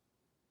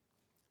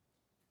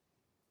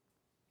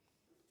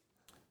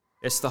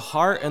 It's the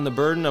heart and the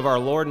burden of our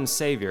Lord and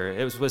Savior.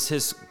 It was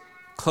his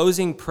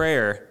closing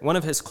prayer, one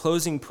of his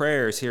closing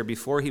prayers here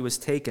before he was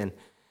taken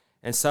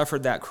and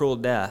suffered that cruel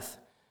death,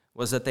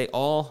 was that they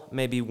all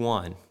may be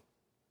one.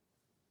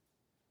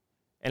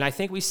 And I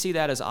think we see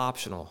that as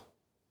optional.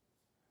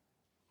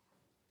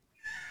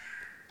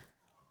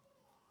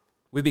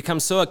 We become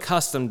so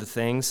accustomed to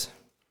things.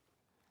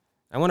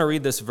 I want to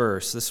read this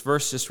verse. This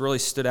verse just really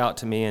stood out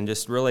to me and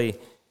just really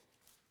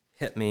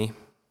hit me.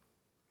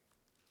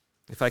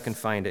 If I can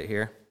find it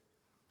here.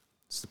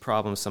 It's the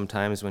problem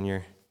sometimes when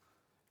you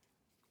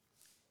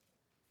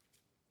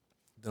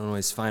don't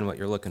always find what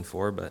you're looking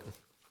for, but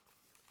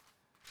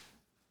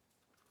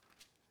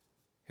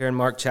here in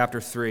Mark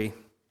chapter 3,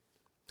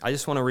 I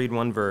just want to read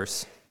one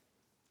verse.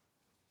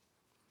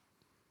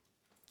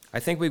 I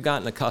think we've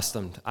gotten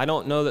accustomed. I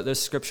don't know that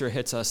this scripture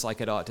hits us like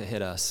it ought to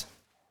hit us.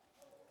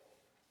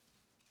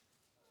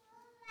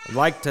 I'd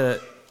like to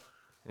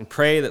and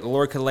pray that the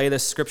Lord could lay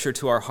this scripture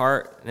to our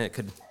heart and it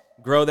could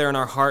grow there in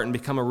our heart and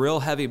become a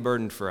real heavy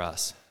burden for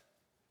us.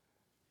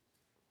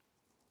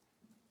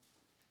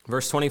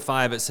 Verse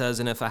 25, it says,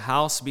 "And if a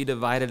house be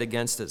divided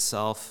against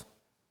itself,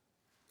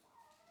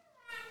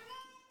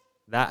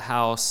 that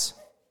house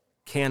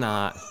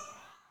cannot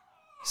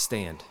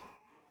stand."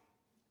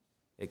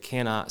 It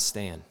cannot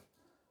stand.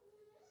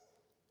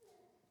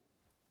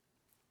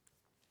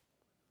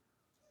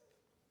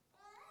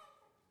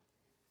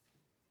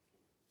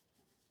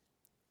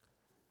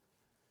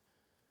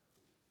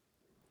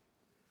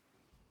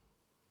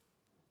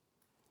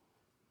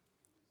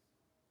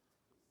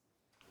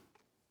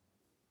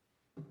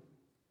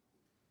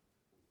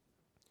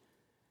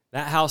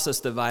 That house that's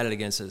divided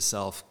against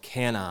itself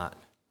cannot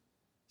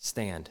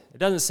stand. It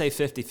doesn't say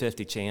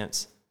 50-50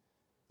 chance.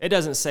 It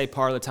doesn't say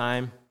part of the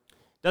time.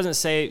 It doesn't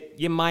say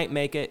you might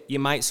make it, you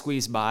might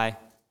squeeze by.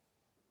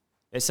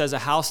 It says a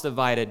house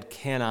divided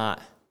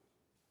cannot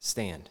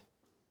stand.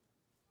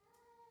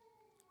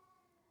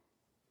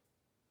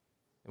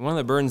 And one of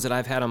the burdens that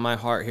I've had on my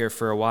heart here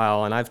for a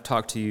while, and I've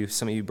talked to you,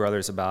 some of you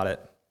brothers, about it,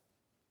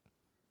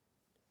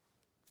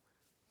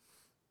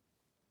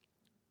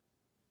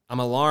 I'm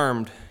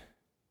alarmed.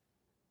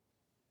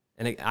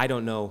 And I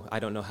don't know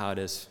how it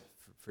is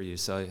for you,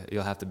 so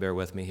you'll have to bear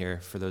with me here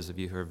for those of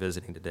you who are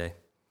visiting today.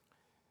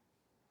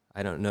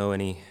 I don't know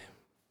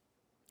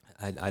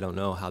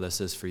how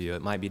this is for you.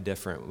 It might be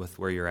different with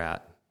where you're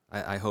at.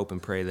 I hope and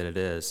pray that it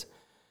is.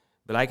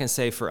 But I can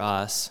say for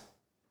us,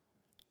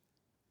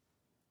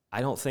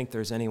 I don't think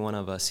there's any one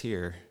of us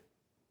here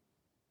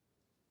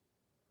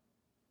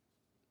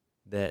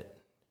that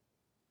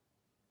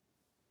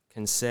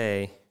can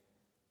say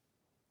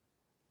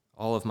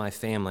all of my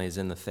family is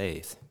in the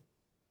faith.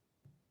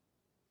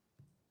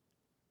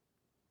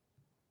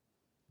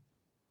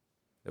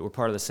 That we're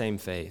part of the same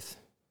faith,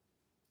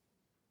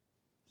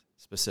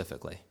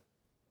 specifically.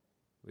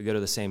 We go to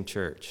the same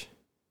church.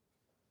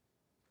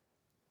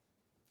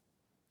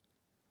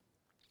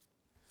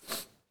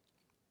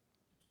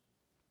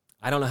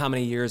 I don't know how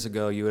many years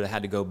ago you would have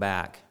had to go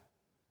back,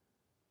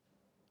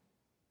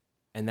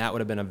 and that would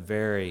have been a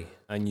very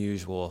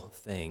unusual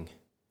thing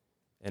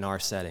in our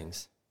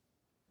settings,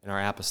 in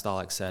our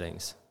apostolic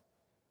settings.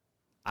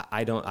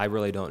 I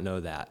really don't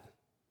know that.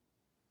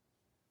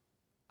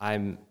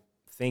 I'm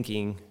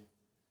thinking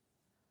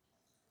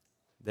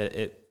that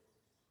it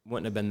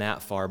wouldn't have been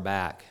that far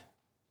back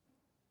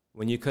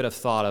when you could have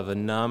thought of a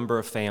number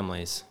of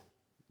families,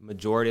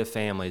 majority of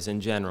families in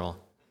general,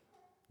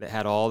 that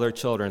had all their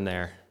children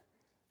there,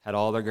 had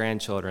all their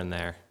grandchildren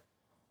there.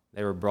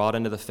 They were brought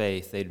into the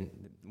faith. They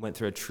went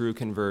through a true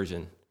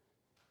conversion,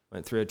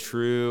 had a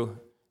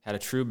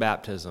true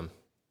baptism.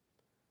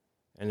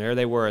 And there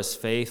they were as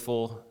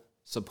faithful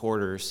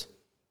supporters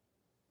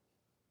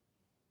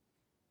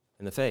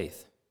in the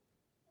faith.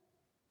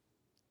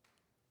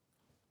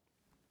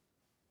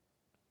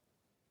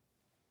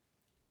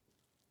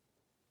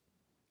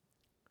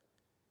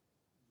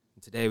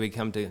 Today we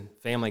come to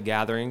family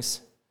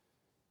gatherings,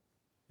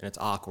 and it's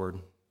awkward.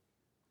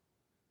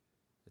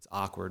 It's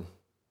awkward.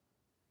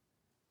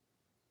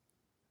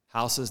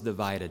 House is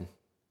divided.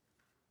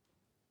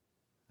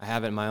 I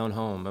have it in my own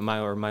home,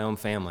 or my own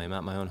family. I'm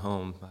at my own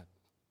home. I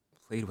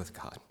plead with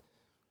God.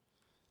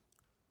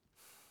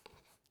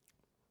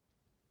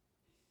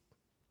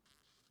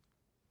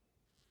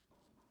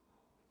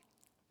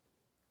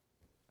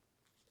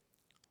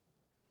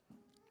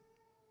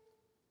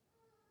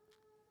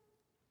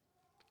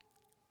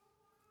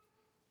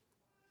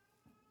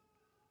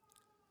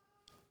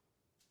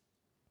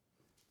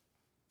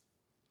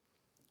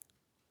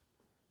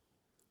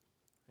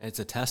 It's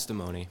a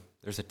testimony.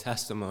 There's a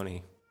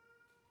testimony.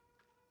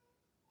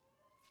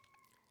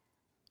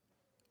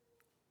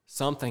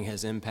 Something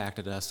has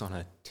impacted us on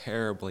a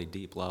terribly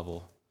deep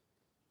level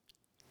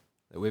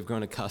that we've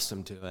grown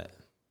accustomed to it.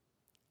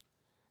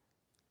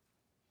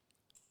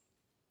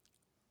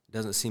 It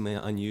doesn't seem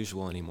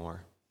unusual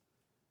anymore.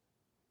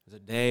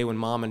 There's a day when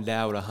mom and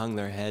dad would have hung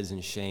their heads in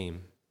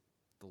shame,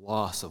 the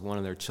loss of one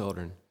of their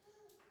children,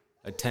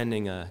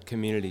 attending a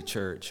community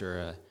church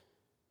or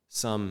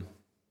some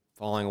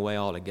falling away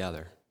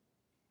altogether.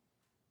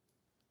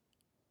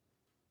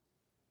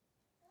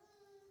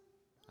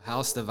 A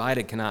house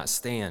divided cannot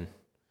stand,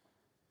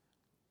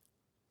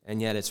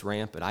 and yet it's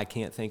rampant. I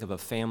can't think of a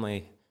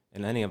family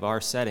in any of our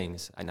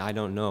settings, and I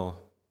don't know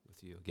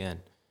with you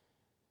again,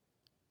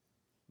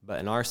 but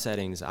in our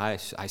settings, I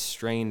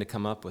strain to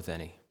come up with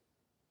any.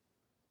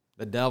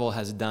 The devil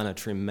has done a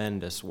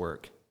tremendous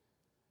work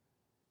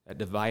at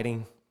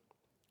dividing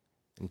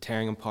and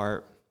tearing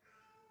apart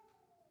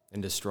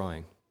and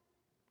destroying.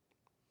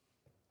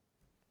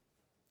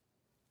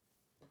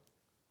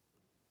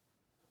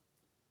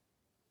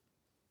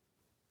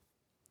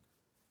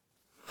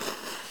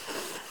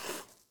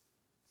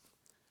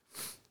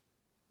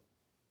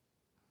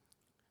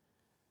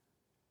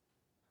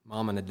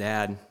 Mom and a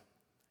dad in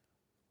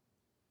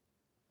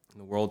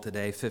the world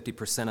today,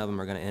 50% of them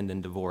are going to end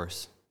in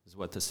divorce, is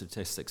what the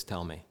statistics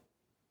tell me.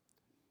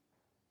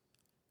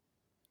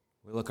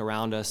 We look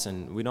around us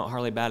and we don't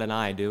hardly bat an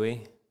eye, do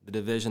we? The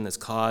division that's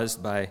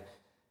caused by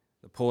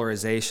the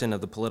polarization of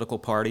the political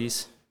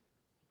parties.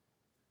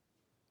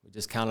 We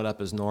just count it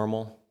up as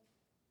normal.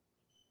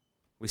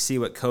 We see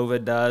what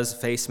COVID does,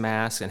 face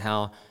masks, and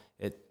how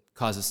it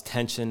causes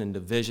tension and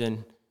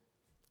division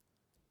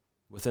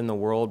within the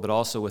world, but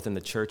also within the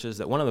churches,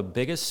 that one of the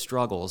biggest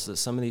struggles that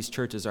some of these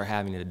churches are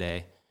having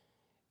today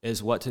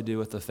is what to do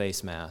with the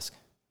face mask.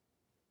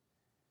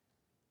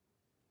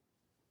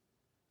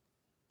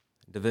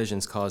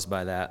 Divisions caused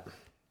by that.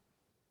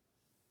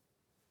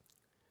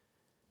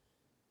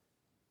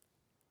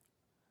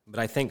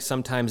 But I think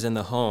sometimes in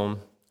the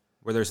home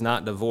where there's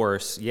not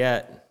divorce,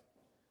 yet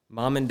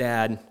mom and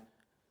dad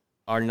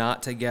are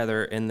not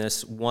together in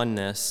this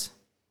oneness.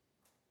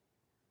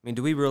 I mean,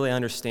 do we really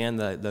understand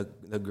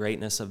the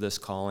greatness of this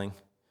calling?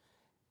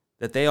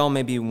 That they all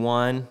may be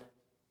one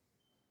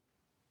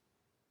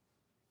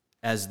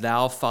as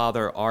thou,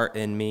 Father, art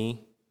in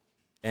me,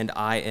 and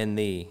I in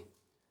thee,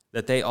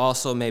 that they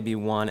also may be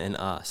one in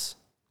us.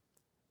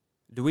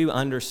 Do we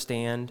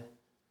understand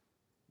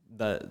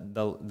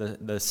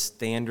the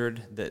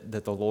standard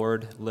that the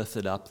Lord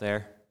lifted up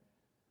there?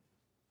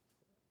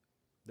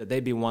 That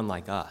they be one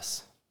like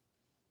us.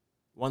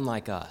 One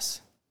like us.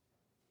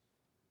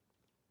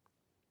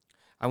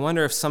 I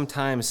wonder if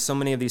sometimes so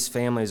many of these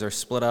families are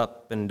split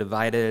up and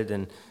divided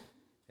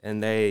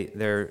and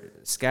they're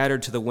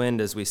scattered to the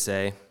wind, as we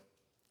say.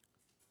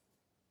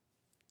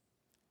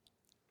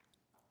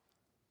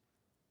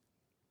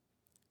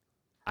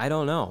 I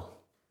don't know,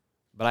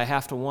 but I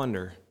have to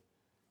wonder,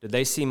 did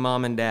they see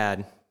mom and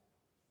dad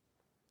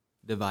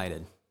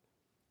divided?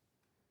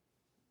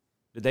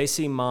 Did they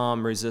see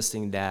mom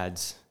resisting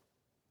dad's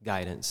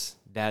guidance,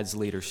 dad's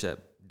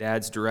leadership,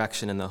 dad's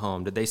direction in the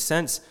home? Did they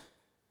sense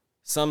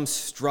some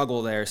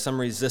struggle there, some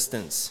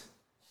resistance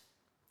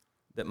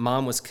that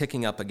mom was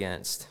kicking up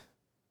against?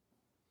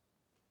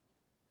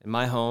 In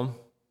my home,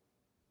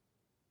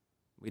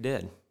 we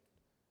did.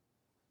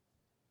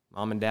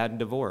 Mom and dad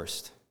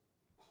divorced.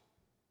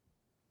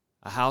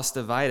 A house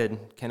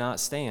divided cannot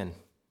stand.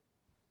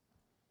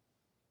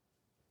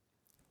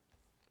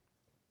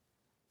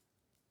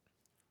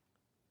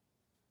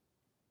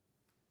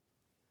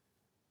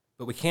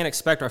 But we can't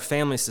expect our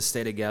families to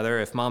stay together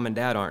if mom and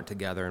dad aren't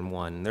together in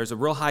one. There's a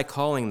real high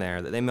calling there,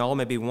 that they all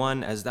may be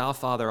one as thou,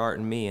 Father, art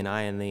in me and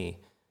I in thee.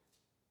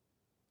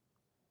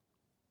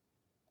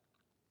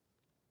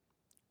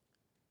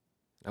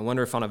 I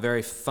wonder if on a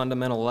very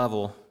fundamental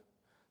level,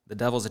 the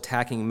devil's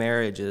attacking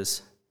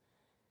marriages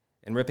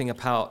and ripping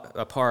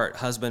apart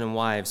husband and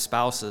wives,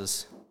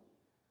 spouses,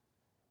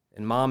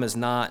 and mom is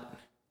not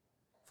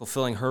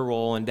fulfilling her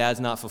role and dad's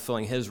not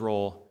fulfilling his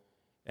role,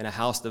 and a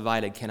house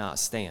divided cannot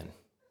stand.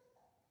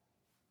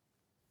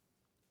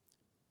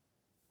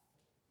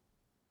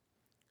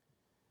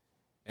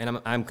 And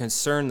I'm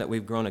concerned that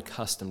we've grown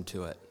accustomed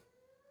to it.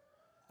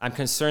 I'm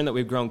concerned that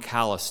we've grown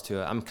callous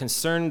to it. I'm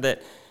concerned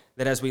that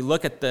as we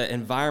look at the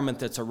environment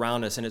that's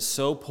around us and it's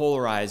so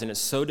polarized and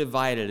it's so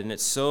divided and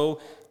it's so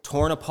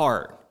torn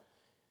apart,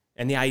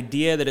 and the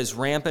idea that is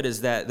rampant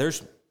is that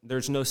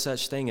there's no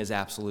such thing as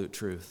absolute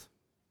truth.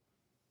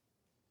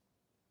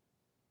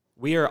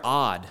 We are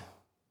odd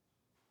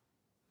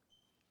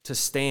to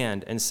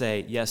stand and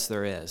say, yes,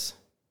 there is.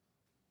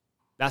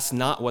 That's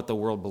not what the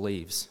world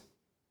believes.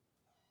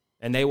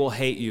 And they will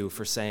hate you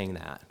for saying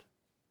that.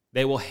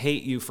 They will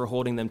hate you for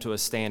holding them to a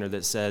standard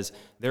that says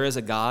there is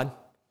a God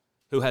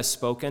who has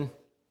spoken,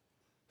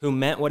 who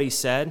meant what he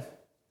said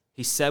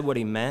what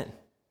he meant,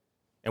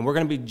 and we're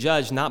going to be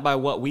judged not by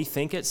what we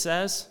think it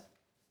says,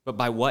 but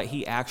by what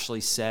he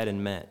actually said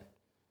and meant.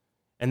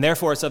 And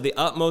therefore, it's of the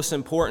utmost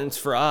importance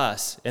for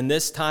us in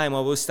this time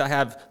while we still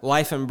have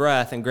life and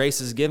breath and grace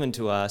is given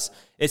to us,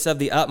 it's of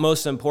the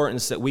utmost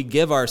importance that we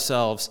give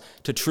ourselves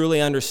to truly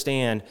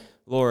understand,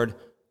 Lord,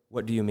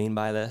 what do you mean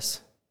by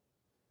this?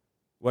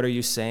 What are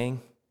you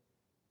saying?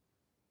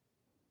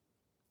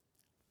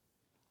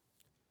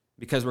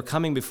 Because we're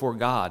coming before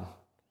God,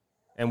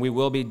 and we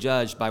will be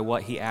judged by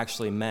what he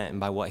actually meant and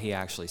by what he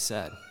actually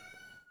said,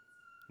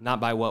 not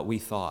by what we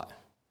thought.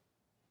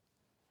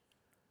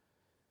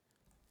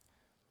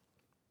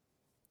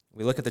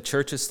 We look at the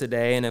churches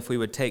today, and if we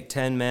would take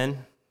 10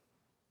 men,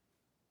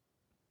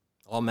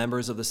 all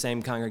members of the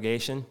same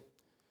congregation,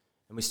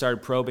 and we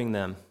started probing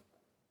them.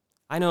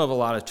 I know of a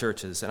lot of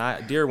churches,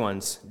 and dear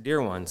ones,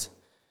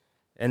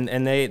 and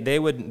they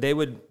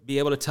would be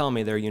able to tell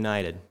me they're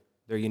united.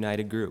 They're a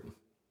united group.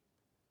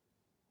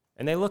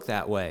 And they look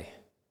that way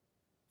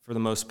for the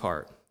most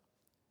part.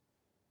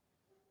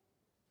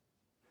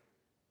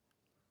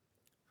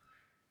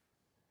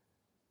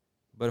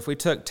 But if we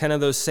took 10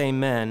 of those same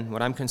men,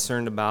 what I'm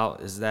concerned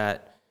about is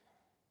that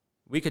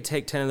we could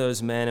take 10 of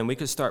those men and we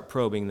could start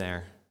probing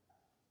there.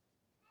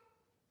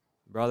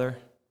 Brother,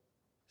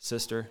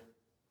 sister,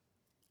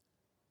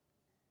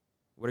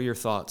 what are your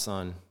thoughts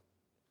on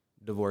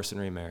divorce and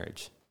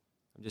remarriage?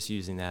 I'm just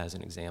using that as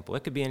an example.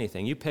 It could be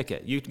anything. You pick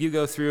it. You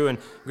go through and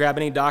grab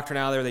any doctrine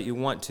out of there that you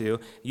want to.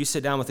 You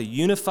sit down with a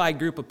unified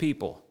group of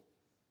people,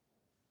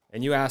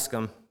 and you ask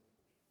them,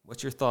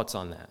 what's your thoughts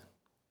on that?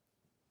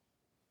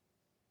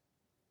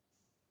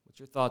 What's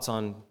your thoughts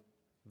on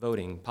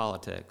voting,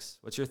 politics?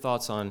 What's your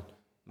thoughts on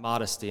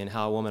modesty and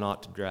how a woman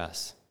ought to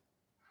dress?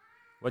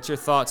 What's your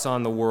thoughts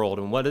on the world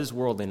and what is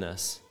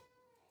worldliness?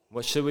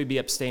 What should we be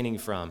abstaining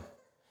from?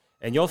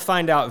 And you'll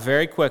find out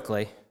very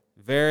quickly,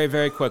 very,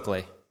 very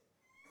quickly,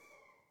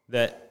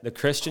 that the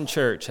Christian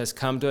church has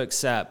come to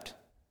accept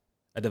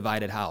a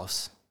divided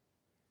house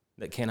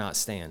that cannot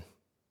stand.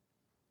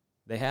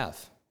 They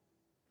have.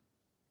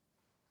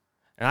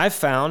 And I've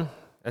found,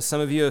 as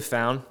some of you have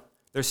found,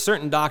 there's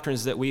certain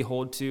doctrines that we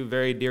hold to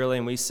very dearly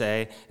and we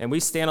say, and we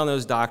stand on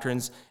those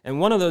doctrines. And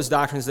one of those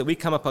doctrines that we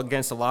come up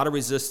against a lot of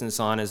resistance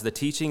on is the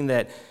teaching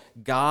that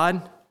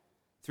God,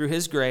 through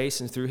his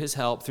grace and through his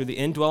help, through the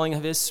indwelling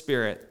of his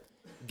Spirit,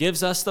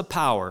 gives us the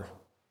power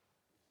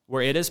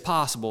where it is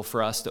possible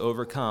for us to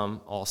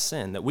overcome all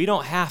sin. That we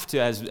don't have to,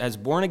 as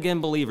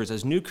born-again believers,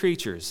 as new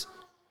creatures,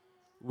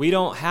 we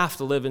don't have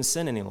to live in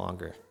sin any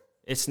longer.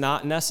 It's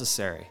not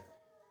necessary.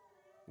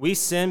 We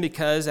sin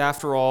because,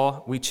 after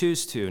all, we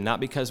choose to, not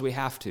because we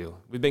have to.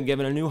 We've been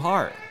given a new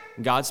heart.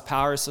 God's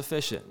power is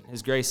sufficient.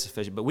 His grace is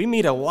sufficient. But we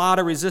meet a lot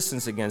of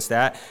resistance against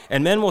that,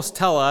 and men will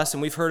tell us,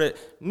 and we've heard it,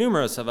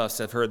 numerous of us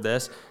have heard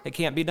this, it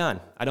can't be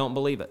done. I don't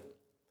believe it.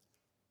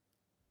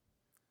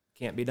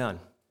 Can't be done.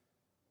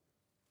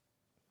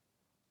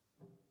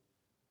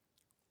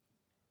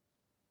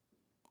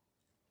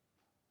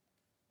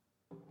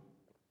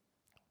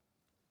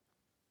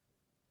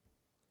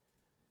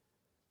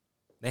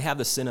 They have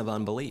the sin of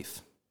unbelief.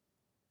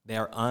 They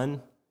are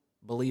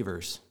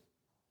unbelievers.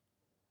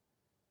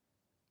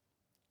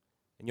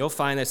 And you'll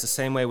find it's the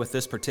same way with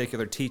this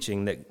particular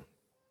teaching, that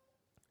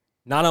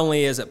not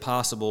only is it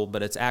possible,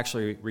 but it's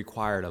actually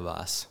required of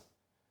us.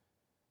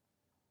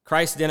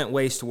 Christ didn't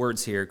waste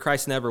words here.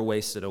 Christ never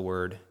wasted a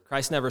word.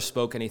 Christ never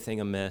spoke anything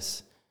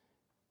amiss.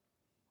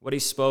 What he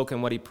spoke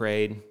and what he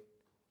prayed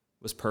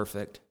was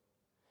perfect.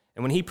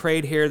 And when he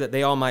prayed here that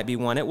they all might be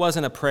one, it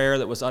wasn't a prayer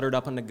that was uttered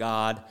up unto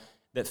God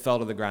that fell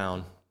to the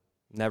ground.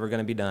 Never going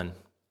to be done.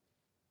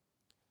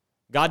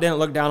 God didn't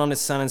look down on his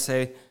son and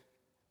say,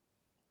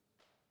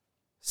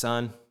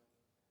 son,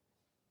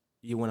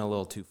 you went a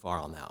little too far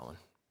on that one.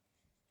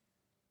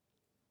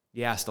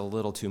 You asked a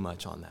little too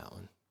much on that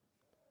one.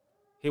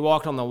 He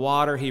walked on the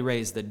water. He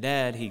raised the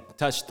dead. He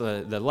touched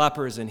the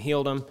lepers and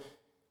healed them.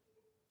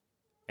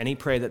 And he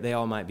prayed that they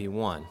all might be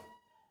one.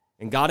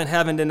 And God in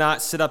heaven did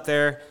not sit up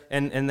there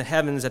in the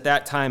heavens at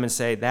that time and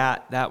say,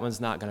 that one's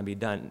not going to be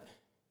done.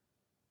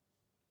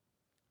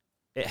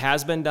 It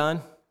has been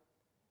done,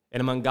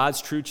 and among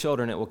God's true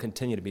children, it will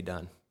continue to be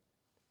done.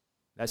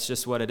 That's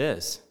just what it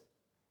is.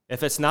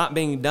 If it's not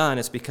being done,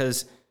 it's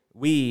because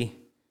we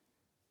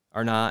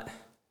are not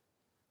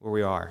where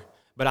we are.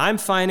 But I'm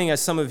finding, as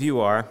some of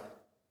you are,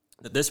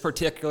 that this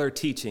particular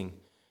teaching,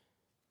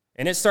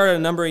 and it started a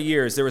number of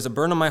years, there was a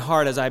burn on my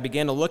heart as I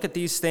began to look at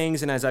these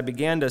things and as I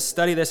began to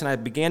study this and I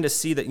began to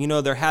see that,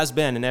 there has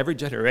been, in every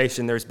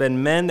generation, there's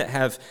been men that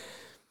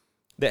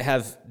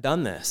have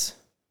done this.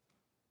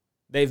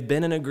 They've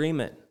been in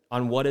agreement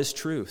on what is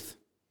truth,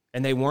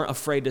 and they weren't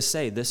afraid to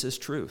say, this is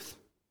truth.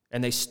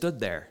 And they stood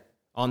there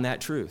on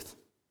that truth.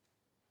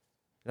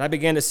 And I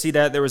began to see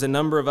that there was a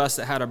number of us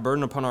that had a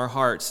burden upon our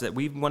hearts, that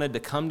we wanted to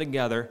come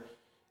together,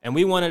 and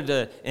we wanted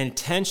to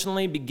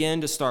intentionally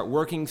begin to start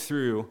working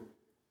through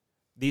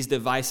these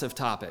divisive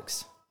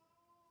topics.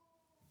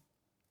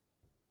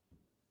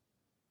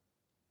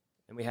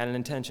 And we had an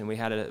intention. We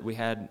had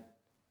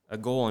a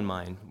goal in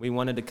mind. We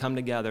wanted to come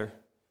together,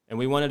 and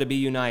we wanted to be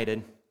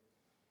united,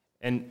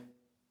 and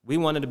we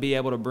wanted to be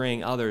able to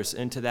bring others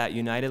into that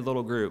united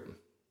little group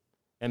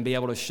and be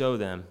able to show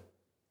them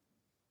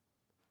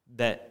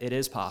that it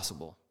is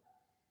possible.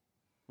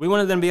 We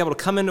wanted them to be able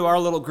to come into our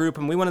little group,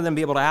 and we wanted them to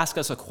be able to ask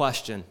us a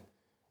question,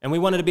 and we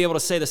wanted to be able to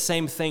say the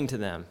same thing to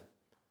them.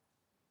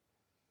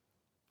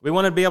 We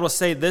wanted to be able to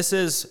say, this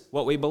is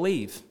what we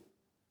believe.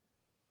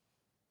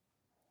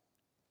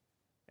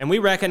 And we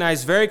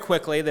recognized very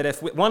quickly that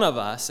if one of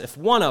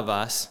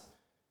us,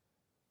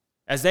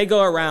 as they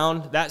go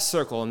around that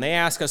circle and they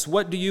ask us,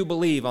 what do you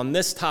believe on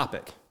this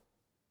topic?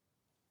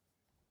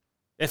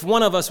 If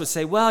one of us would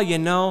say,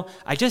 well,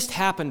 I just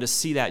happen to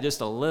see that just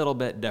a little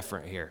bit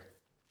different here.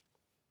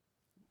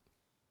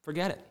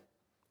 Forget it.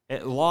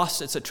 It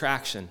lost its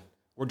attraction.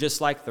 We're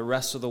just like the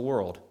rest of the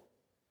world.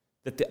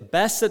 That the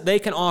best that they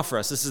can offer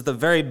us, this is the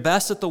very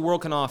best that the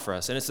world can offer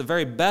us, and it's the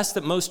very best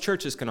that most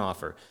churches can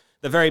offer.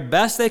 The very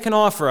best they can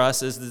offer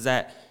us is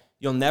that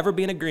you'll never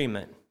be in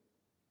agreement,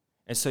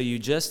 and so you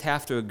just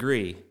have to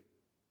agree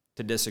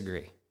to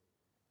disagree.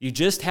 You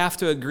just have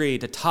to agree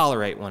to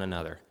tolerate one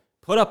another.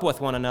 Put up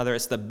with one another.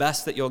 It's the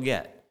best that you'll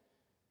get.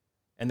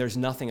 And there's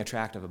nothing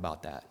attractive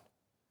about that.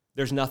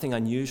 There's nothing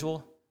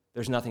unusual.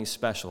 There's nothing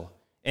special.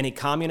 Any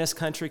communist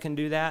country can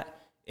do that.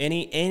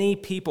 Any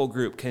people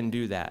group can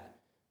do that.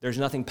 There's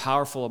nothing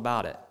powerful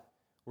about it.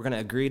 We're going to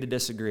agree to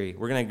disagree.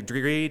 We're going to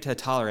agree to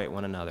tolerate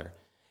one another.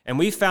 And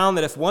we found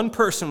that if one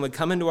person would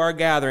come into our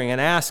gathering and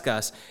ask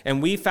us,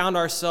 and we found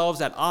ourselves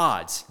at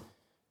odds,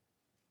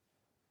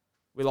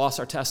 we lost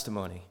our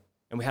testimony,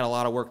 and we had a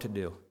lot of work to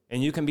do.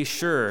 And you can be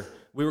sure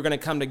we were going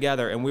to come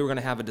together and we were going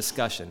to have a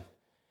discussion.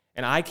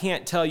 And I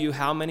can't tell you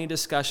how many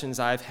discussions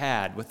I've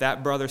had with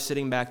that brother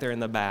sitting back there in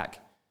the back.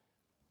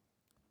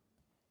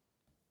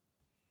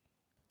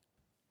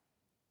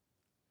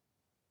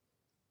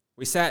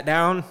 We sat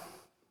down,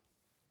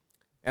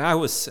 and I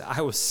was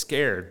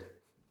scared.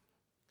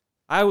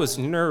 I was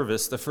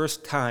nervous the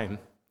first time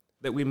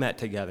that we met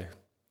together.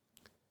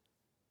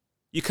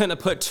 You couldn't have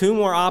put two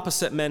more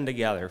opposite men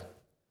together.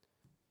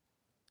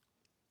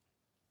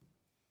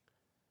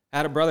 I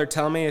had a brother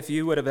tell me, if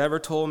you would have ever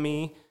told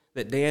me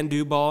that Dan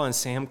Dubach and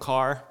Sam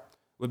Carr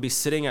would be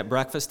sitting at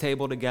breakfast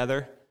table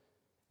together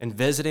and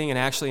visiting and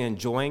actually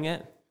enjoying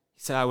it, he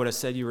said, I would have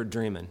said you were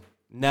dreaming.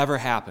 Never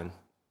happened.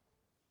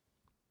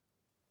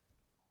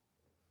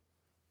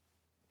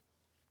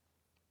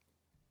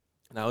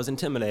 And I was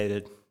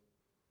intimidated.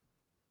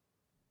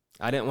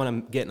 I didn't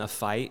want to get in a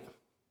fight,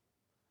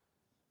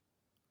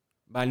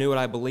 but I knew what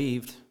I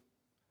believed.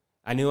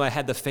 I knew I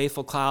had the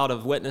faithful cloud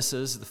of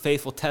witnesses, the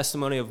faithful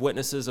testimony of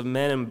witnesses of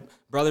men and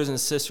brothers and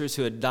sisters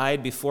who had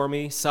died before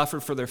me,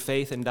 suffered for their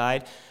faith and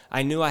died.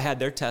 I knew I had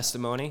their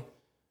testimony.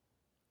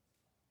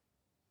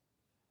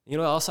 You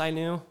know what else I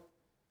knew?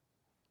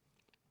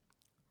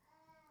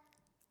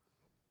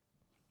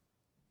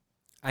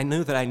 I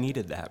knew that I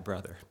needed that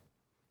brother.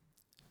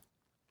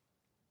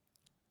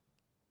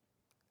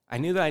 I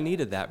knew that I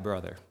needed that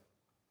brother.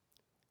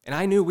 And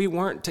I knew we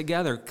weren't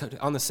together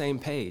on the same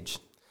page.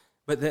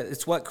 But that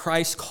it's what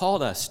Christ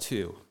called us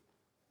to.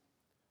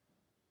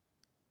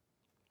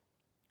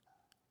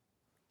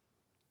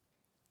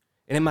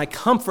 And in my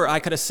comfort, I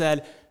could have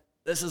said,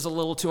 this is a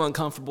little too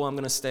uncomfortable, I'm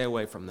going to stay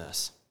away from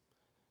this.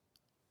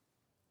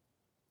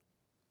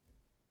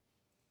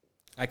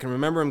 I can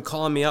remember him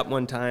calling me up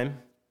one time,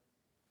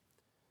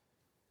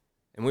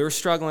 and we were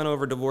struggling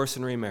over divorce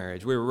and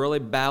remarriage. We were really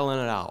battling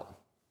it out.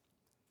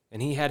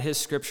 And he had his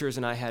scriptures,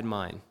 and I had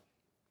mine.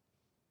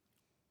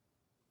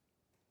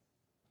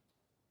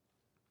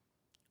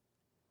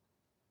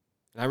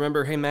 And I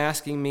remember him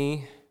asking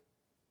me,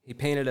 he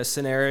painted a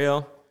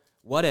scenario,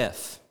 what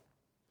if?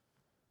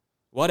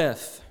 What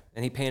if?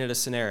 And he painted a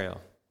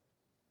scenario.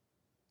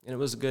 And it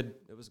was a good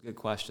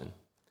question.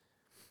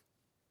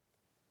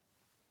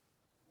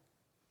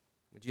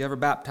 Would you ever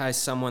baptize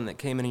someone that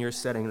came into your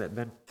setting that had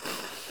been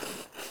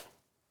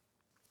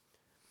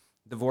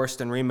divorced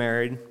and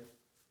remarried?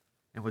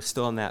 and was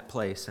still in that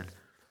place. And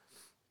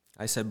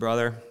I said,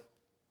 brother,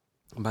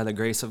 by the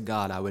grace of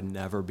God, I would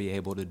never be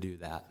able to do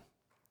that.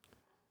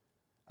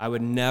 I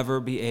would never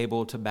be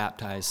able to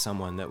baptize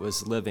someone that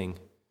was living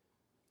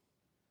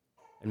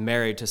and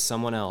married to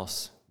someone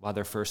else while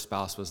their first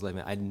spouse was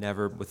living. I'd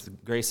never, with the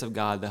grace of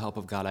God, the help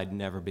of God, I'd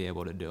never be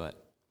able to do it.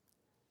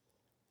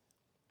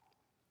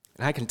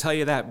 And I can tell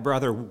you that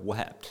brother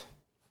wept.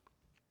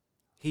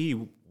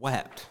 He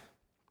wept.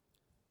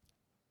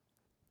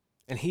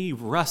 And he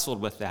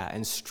wrestled with that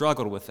and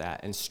struggled with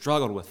that and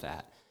struggled with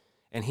that.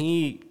 And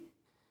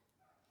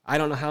I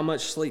don't know how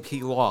much sleep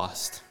he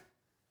lost.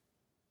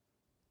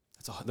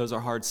 Those are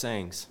hard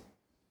sayings.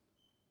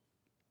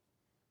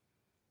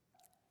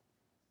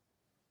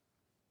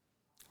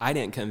 I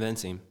didn't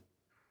convince him.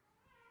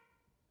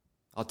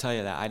 I'll tell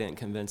you that. I didn't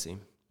convince him.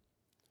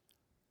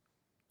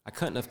 I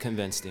couldn't have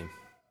convinced him.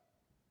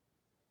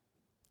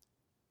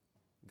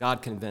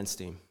 God convinced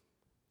him.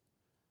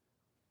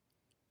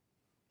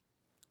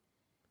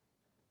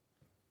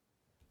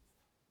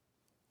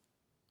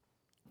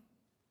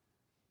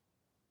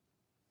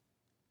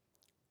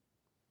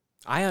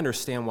 I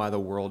understand why the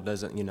world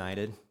isn't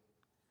united.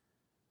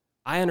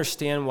 I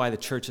understand why the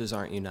churches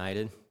aren't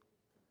united.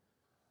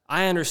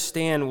 I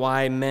understand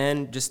why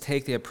men just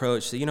take the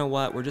approach that, you know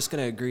what, we're just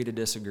going to agree to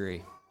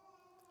disagree.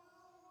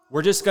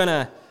 We're just going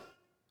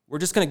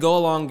to go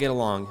along, get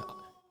along.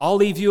 I'll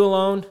leave you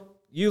alone.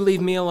 You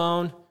leave me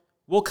alone.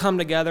 We'll come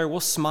together. We'll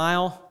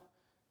smile.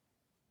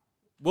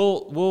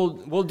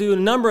 We'll do a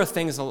number of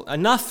things,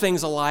 enough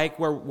things alike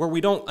where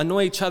we don't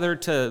annoy each other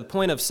to the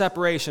point of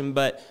separation,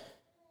 but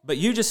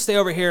you just stay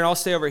over here and I'll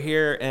stay over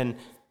here, and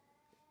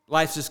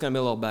life's just going to be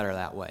a little better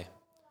that way.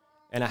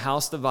 And a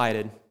house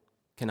divided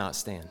cannot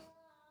stand.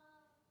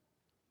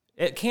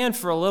 It can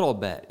for a little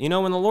bit. You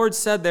know, when the Lord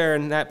said there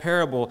in that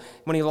parable,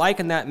 when he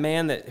likened that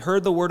man that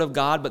heard the word of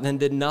God but then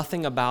did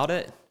nothing about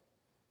it,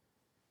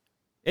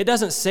 it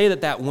doesn't say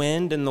that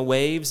wind and the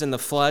waves and the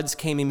floods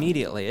came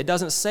immediately. It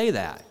doesn't say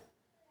that.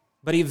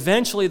 But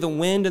eventually the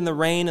wind and the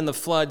rain and the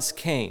floods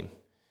came.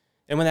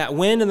 And when that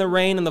wind and the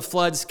rain and the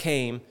floods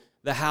came,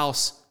 the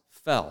house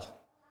fell.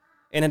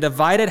 And a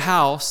divided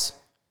house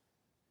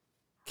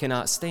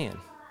cannot stand.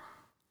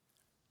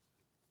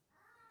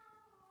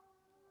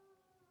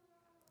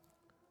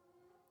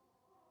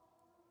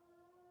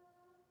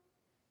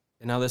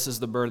 And now this is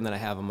the burden that I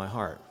have on my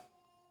heart.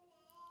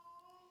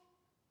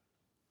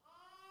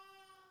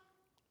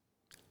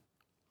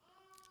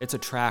 It's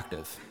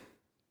attractive.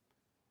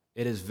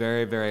 It is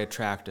very, very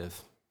attractive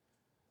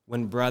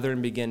when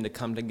brethren begin to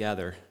come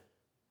together.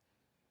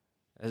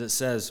 As it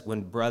says,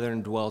 when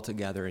brethren dwell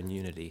together in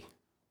unity,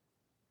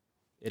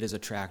 it is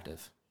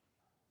attractive.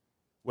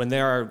 When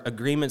there are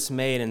agreements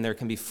made and there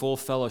can be full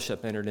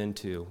fellowship entered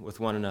into with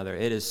one another,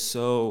 it is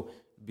so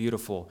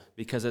beautiful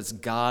because it's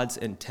God's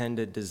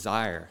intended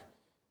desire.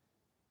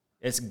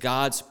 It's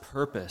God's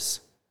purpose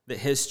that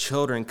his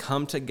children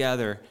come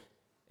together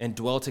and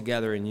dwell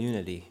together in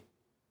unity.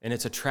 And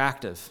it's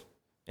attractive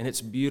and it's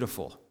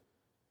beautiful.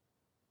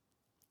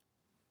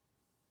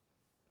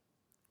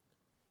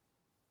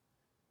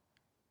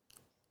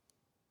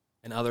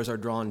 And others are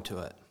drawn to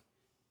it.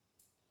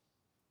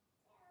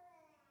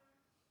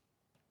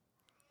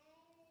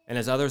 And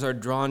as others are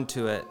drawn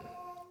to it,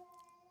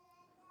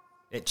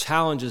 it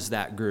challenges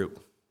that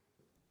group.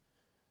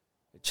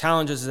 It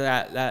challenges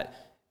that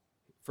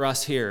for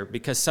us here,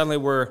 because suddenly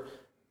we're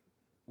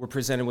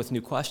presented with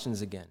new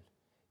questions again.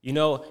 You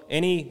know,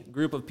 any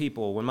group of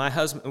people, when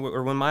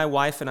my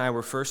wife and I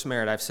were first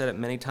married, I've said it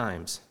many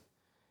times.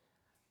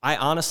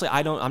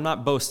 I'm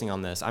not boasting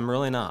on this. I'm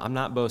really not. I'm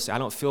not boasting. I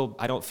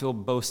don't feel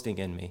boasting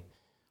in me.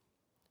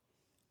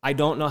 I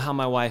don't know how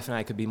my wife and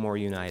I could be more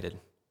united.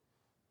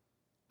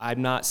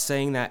 I'm not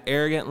saying that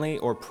arrogantly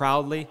or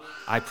proudly.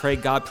 I pray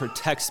God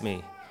protects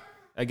me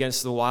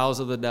against the wiles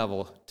of the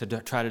devil to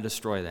try to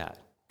destroy that,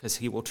 because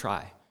he will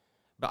try.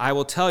 But I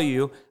will tell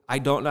you, I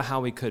don't know how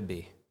we could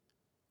be.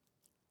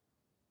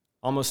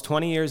 Almost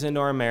 20 years into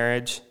our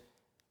marriage,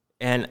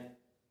 and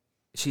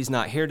she's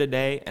not here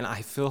today, and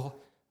I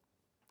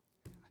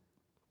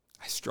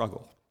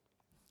struggle.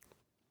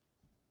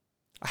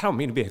 I don't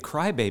mean to be a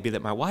crybaby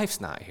that my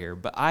wife's not here,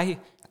 but I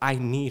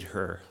need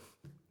her.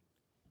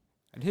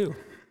 I do.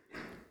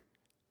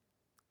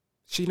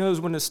 She knows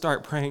when to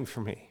start praying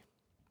for me.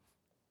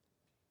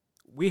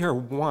 We are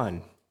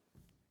one.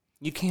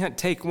 You can't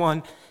take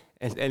one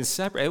and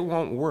separate. It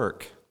won't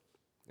work.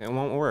 It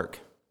won't work.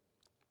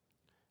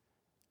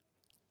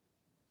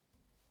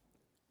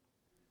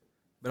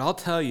 But I'll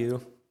tell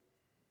you,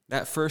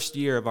 that first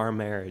year of our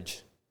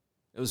marriage,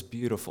 it was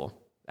beautiful,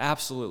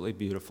 absolutely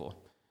beautiful.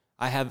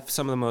 I have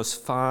some of the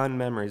most fond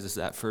memories of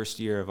that first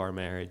year of our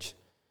marriage.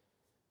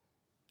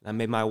 I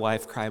made my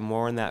wife cry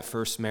more in that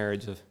first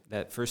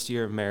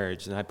year of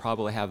marriage than I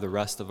probably have the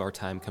rest of our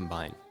time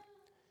combined.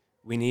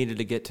 We needed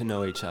to get to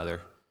know each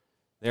other.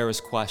 There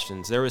was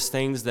questions. There was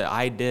things that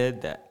I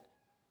did that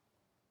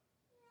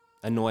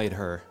annoyed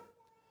her.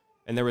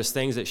 And there was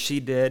things that she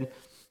did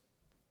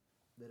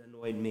that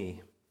annoyed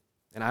me.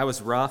 And I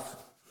was rough.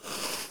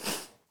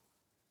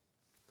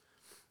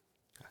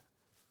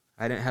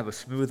 I didn't have a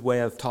smooth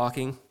way of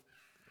talking.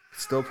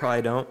 Still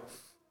probably don't.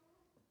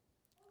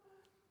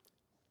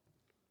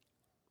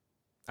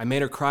 I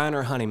made her cry on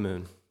her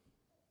honeymoon,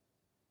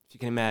 if you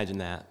can imagine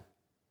that.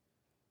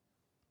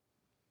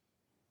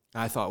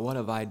 I thought, what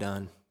have I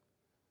done?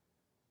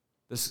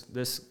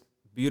 This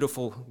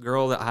beautiful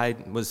girl that I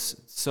was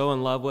so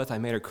in love with, I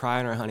made her cry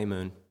on her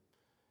honeymoon.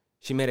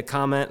 She made a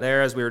comment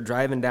there as we were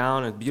driving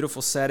down, a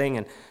beautiful setting,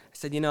 and I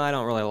said, I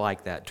don't really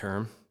like that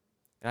term.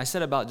 And I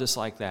said about just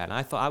like that. And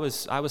I thought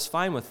I was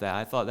fine with that.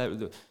 I thought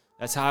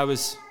that's how I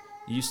was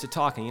used to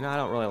talking. I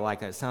don't really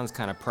like that. It sounds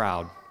kind of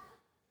proud.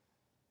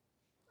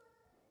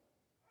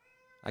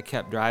 I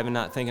kept driving,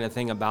 not thinking a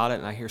thing about it,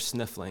 and I hear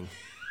sniffling.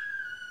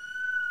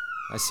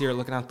 I see her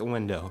looking out the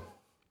window.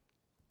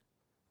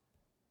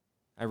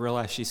 I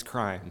realize she's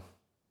crying.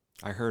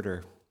 I heard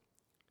her.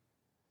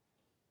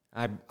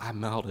 I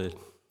melted. I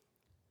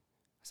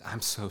said,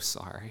 I'm so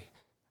sorry.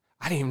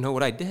 I didn't even know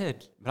what I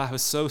did, but I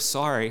was so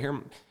sorry.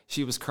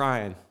 She was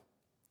crying. I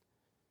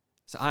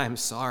said, I am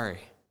sorry.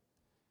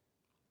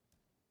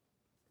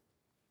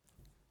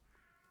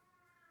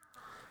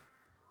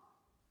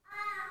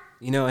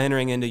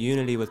 Entering into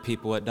unity with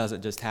people, it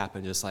doesn't just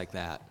happen just like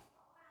that.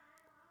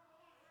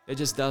 It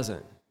just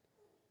doesn't.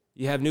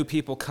 You have new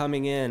people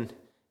coming in.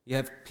 You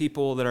have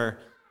people that are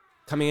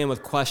coming in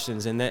with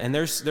questions, and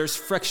there's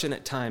friction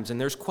at times, and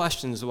there's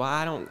questions. Well,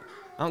 I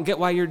don't get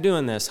why you're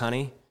doing this,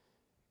 honey.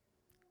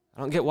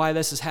 I don't get why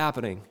this is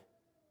happening.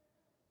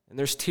 And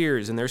there's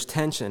tears, and there's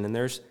tension,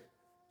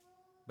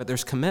 but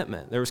there's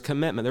commitment. There was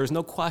commitment. There was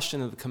no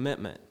question of the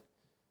commitment.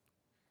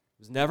 It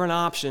was never an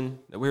option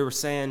that we were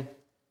saying,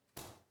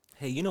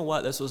 hey, you know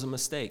what? This was a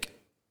mistake.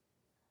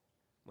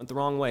 Went the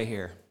wrong way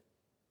here.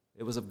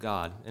 It was of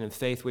God. And in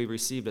faith, we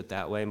received it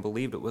that way and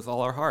believed it with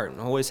all our heart, and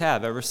always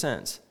have ever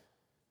since.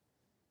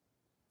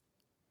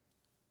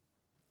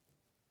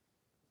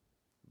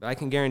 But I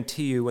can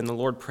guarantee you, when the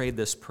Lord prayed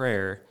this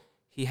prayer,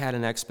 he had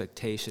an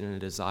expectation and a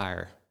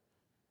desire.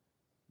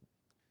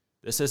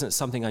 This isn't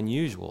something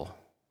unusual.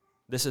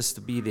 This is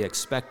to be the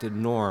expected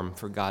norm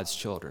for God's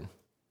children.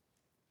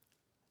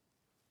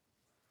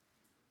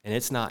 And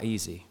it's not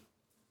easy.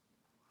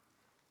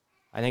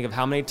 I think of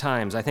how many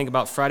times, I think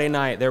about Friday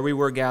night, there we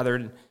were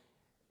gathered,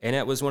 and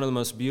it was one of the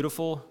most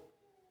beautiful.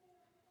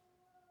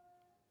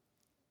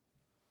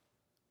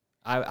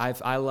 I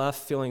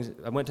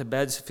went to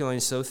bed feeling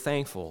so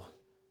thankful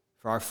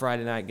for our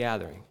Friday night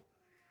gathering.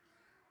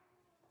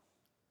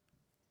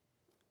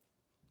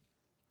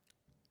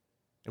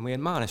 And we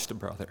admonished a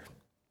brother.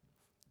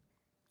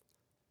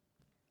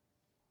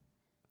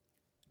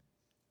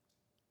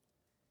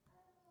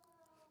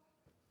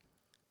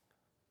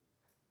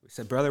 We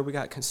said, brother, we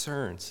got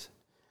concerns.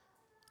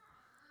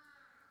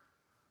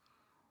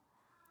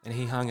 And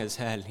he hung his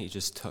head and he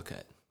just took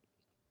it.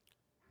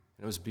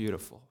 And it was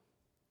beautiful.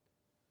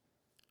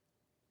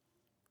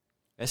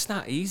 It's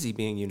not easy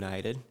being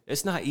united.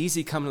 It's not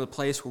easy coming to the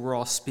place where we're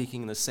all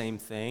speaking the same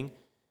thing,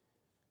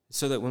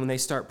 so that when they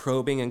start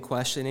probing and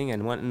questioning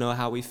and wanting to know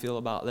how we feel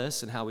about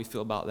this and how we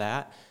feel about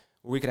that,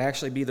 we could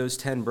actually be those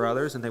 10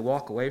 brothers, and they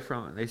walk away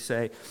from it and they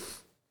say,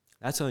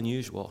 that's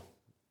unusual.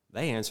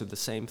 They answered the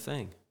same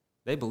thing.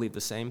 They believe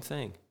the same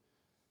thing.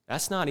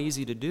 That's not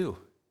easy to do.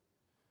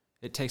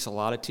 It takes a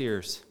lot of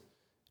tears.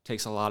 It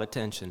takes a lot of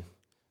tension.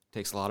 It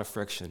takes a lot of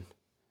friction.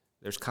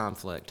 There's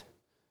conflict.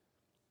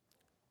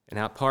 And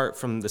apart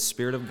from the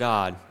Spirit of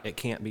God, it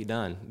can't be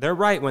done. They're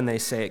right when they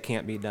say it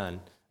can't be done.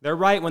 They're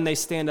right when they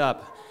stand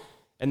up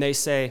and they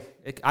say,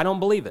 I don't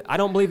believe it. I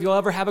don't believe you'll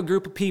ever have a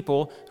group of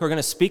people who are going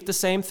to speak the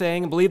same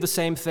thing and believe the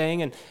same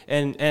thing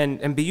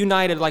and be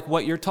united like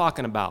what you're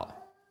talking about.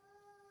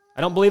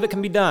 I don't believe it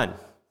can be done.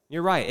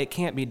 You're right, it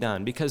can't be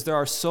done, because there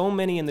are so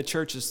many in the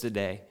churches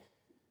today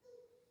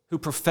who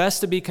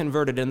profess to be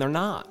converted and they're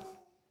not.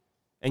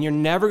 And you're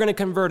never going to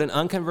convert an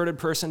unconverted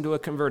person to a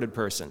converted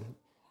person.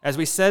 As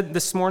we said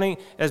this morning,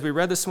 as we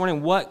read this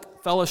morning,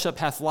 what fellowship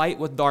hath light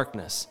with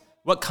darkness?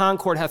 What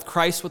concord hath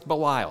Christ with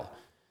Belial?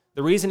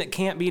 The reason it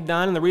can't be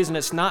done and the reason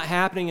it's not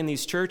happening in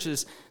these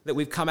churches that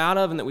we've come out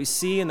of and that we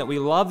see and that we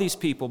love these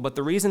people, but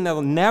the reason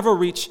they'll never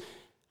reach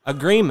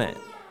agreement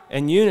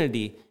and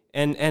unity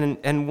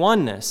and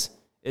oneness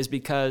is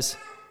because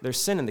there's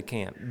sin in the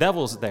camp.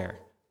 Devil's there.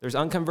 There's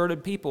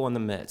unconverted people in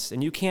the midst,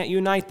 and you can't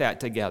unite that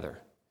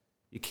together.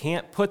 You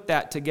can't put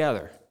that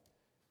together.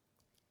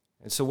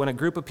 And so when a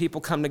group of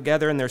people come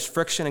together and there's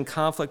friction and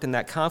conflict, and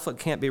that conflict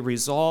can't be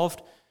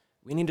resolved,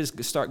 we need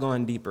to start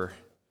going deeper.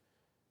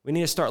 We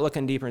need to start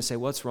looking deeper and say,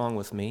 what's wrong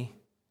with me?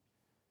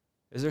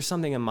 Is there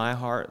something in my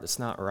heart that's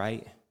not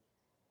right?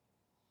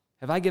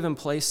 Have I given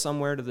place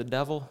somewhere to the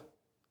devil?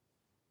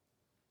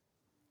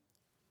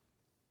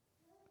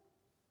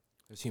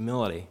 There's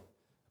humility.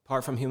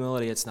 Apart from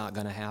humility, it's not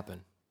going to happen.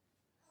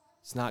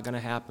 It's not going to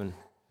happen.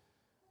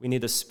 We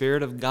need the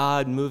Spirit of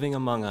God moving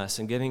among us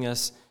and giving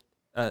us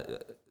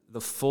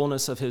the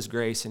fullness of His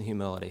grace and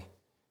humility.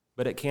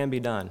 But it can be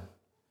done.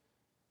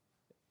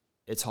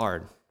 It's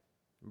hard.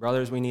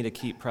 Brothers, we need to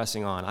keep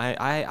pressing on.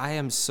 I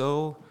am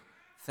so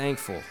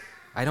thankful.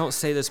 I don't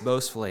say this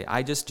boastfully.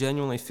 I just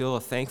genuinely feel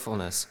a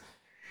thankfulness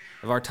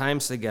of our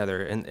times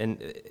together and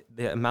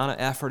the amount of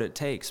effort it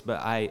takes.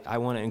 But I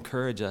want to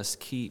encourage us,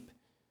 keep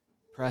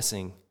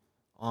pressing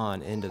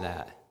on into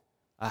that.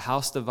 A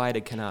house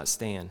divided cannot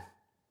stand.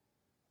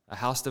 A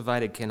house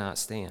divided cannot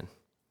stand.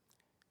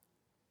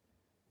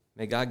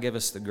 May God give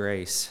us the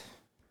grace.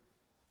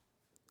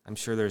 I'm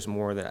sure there's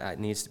more that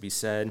needs to be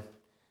said.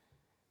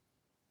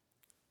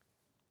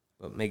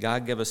 But may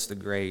God give us the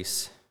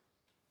grace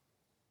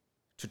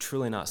to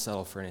truly not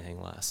settle for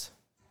anything less.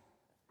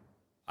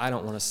 I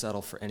don't want to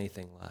settle for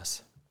anything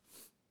less.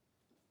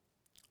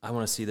 I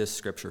want to see this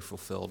scripture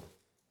fulfilled.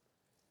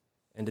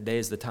 And today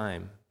is the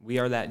time. We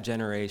are that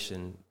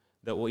generation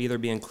that will either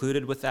be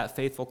included with that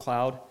faithful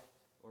cloud,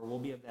 or we'll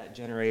be of that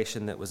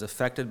generation that was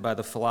affected by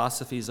the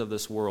philosophies of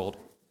this world,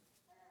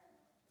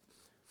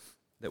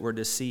 that were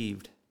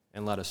deceived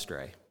and led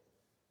astray.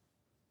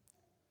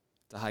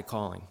 It's a high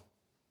calling.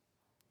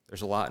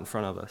 There's a lot in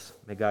front of us.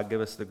 May God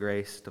give us the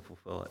grace to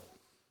fulfill it.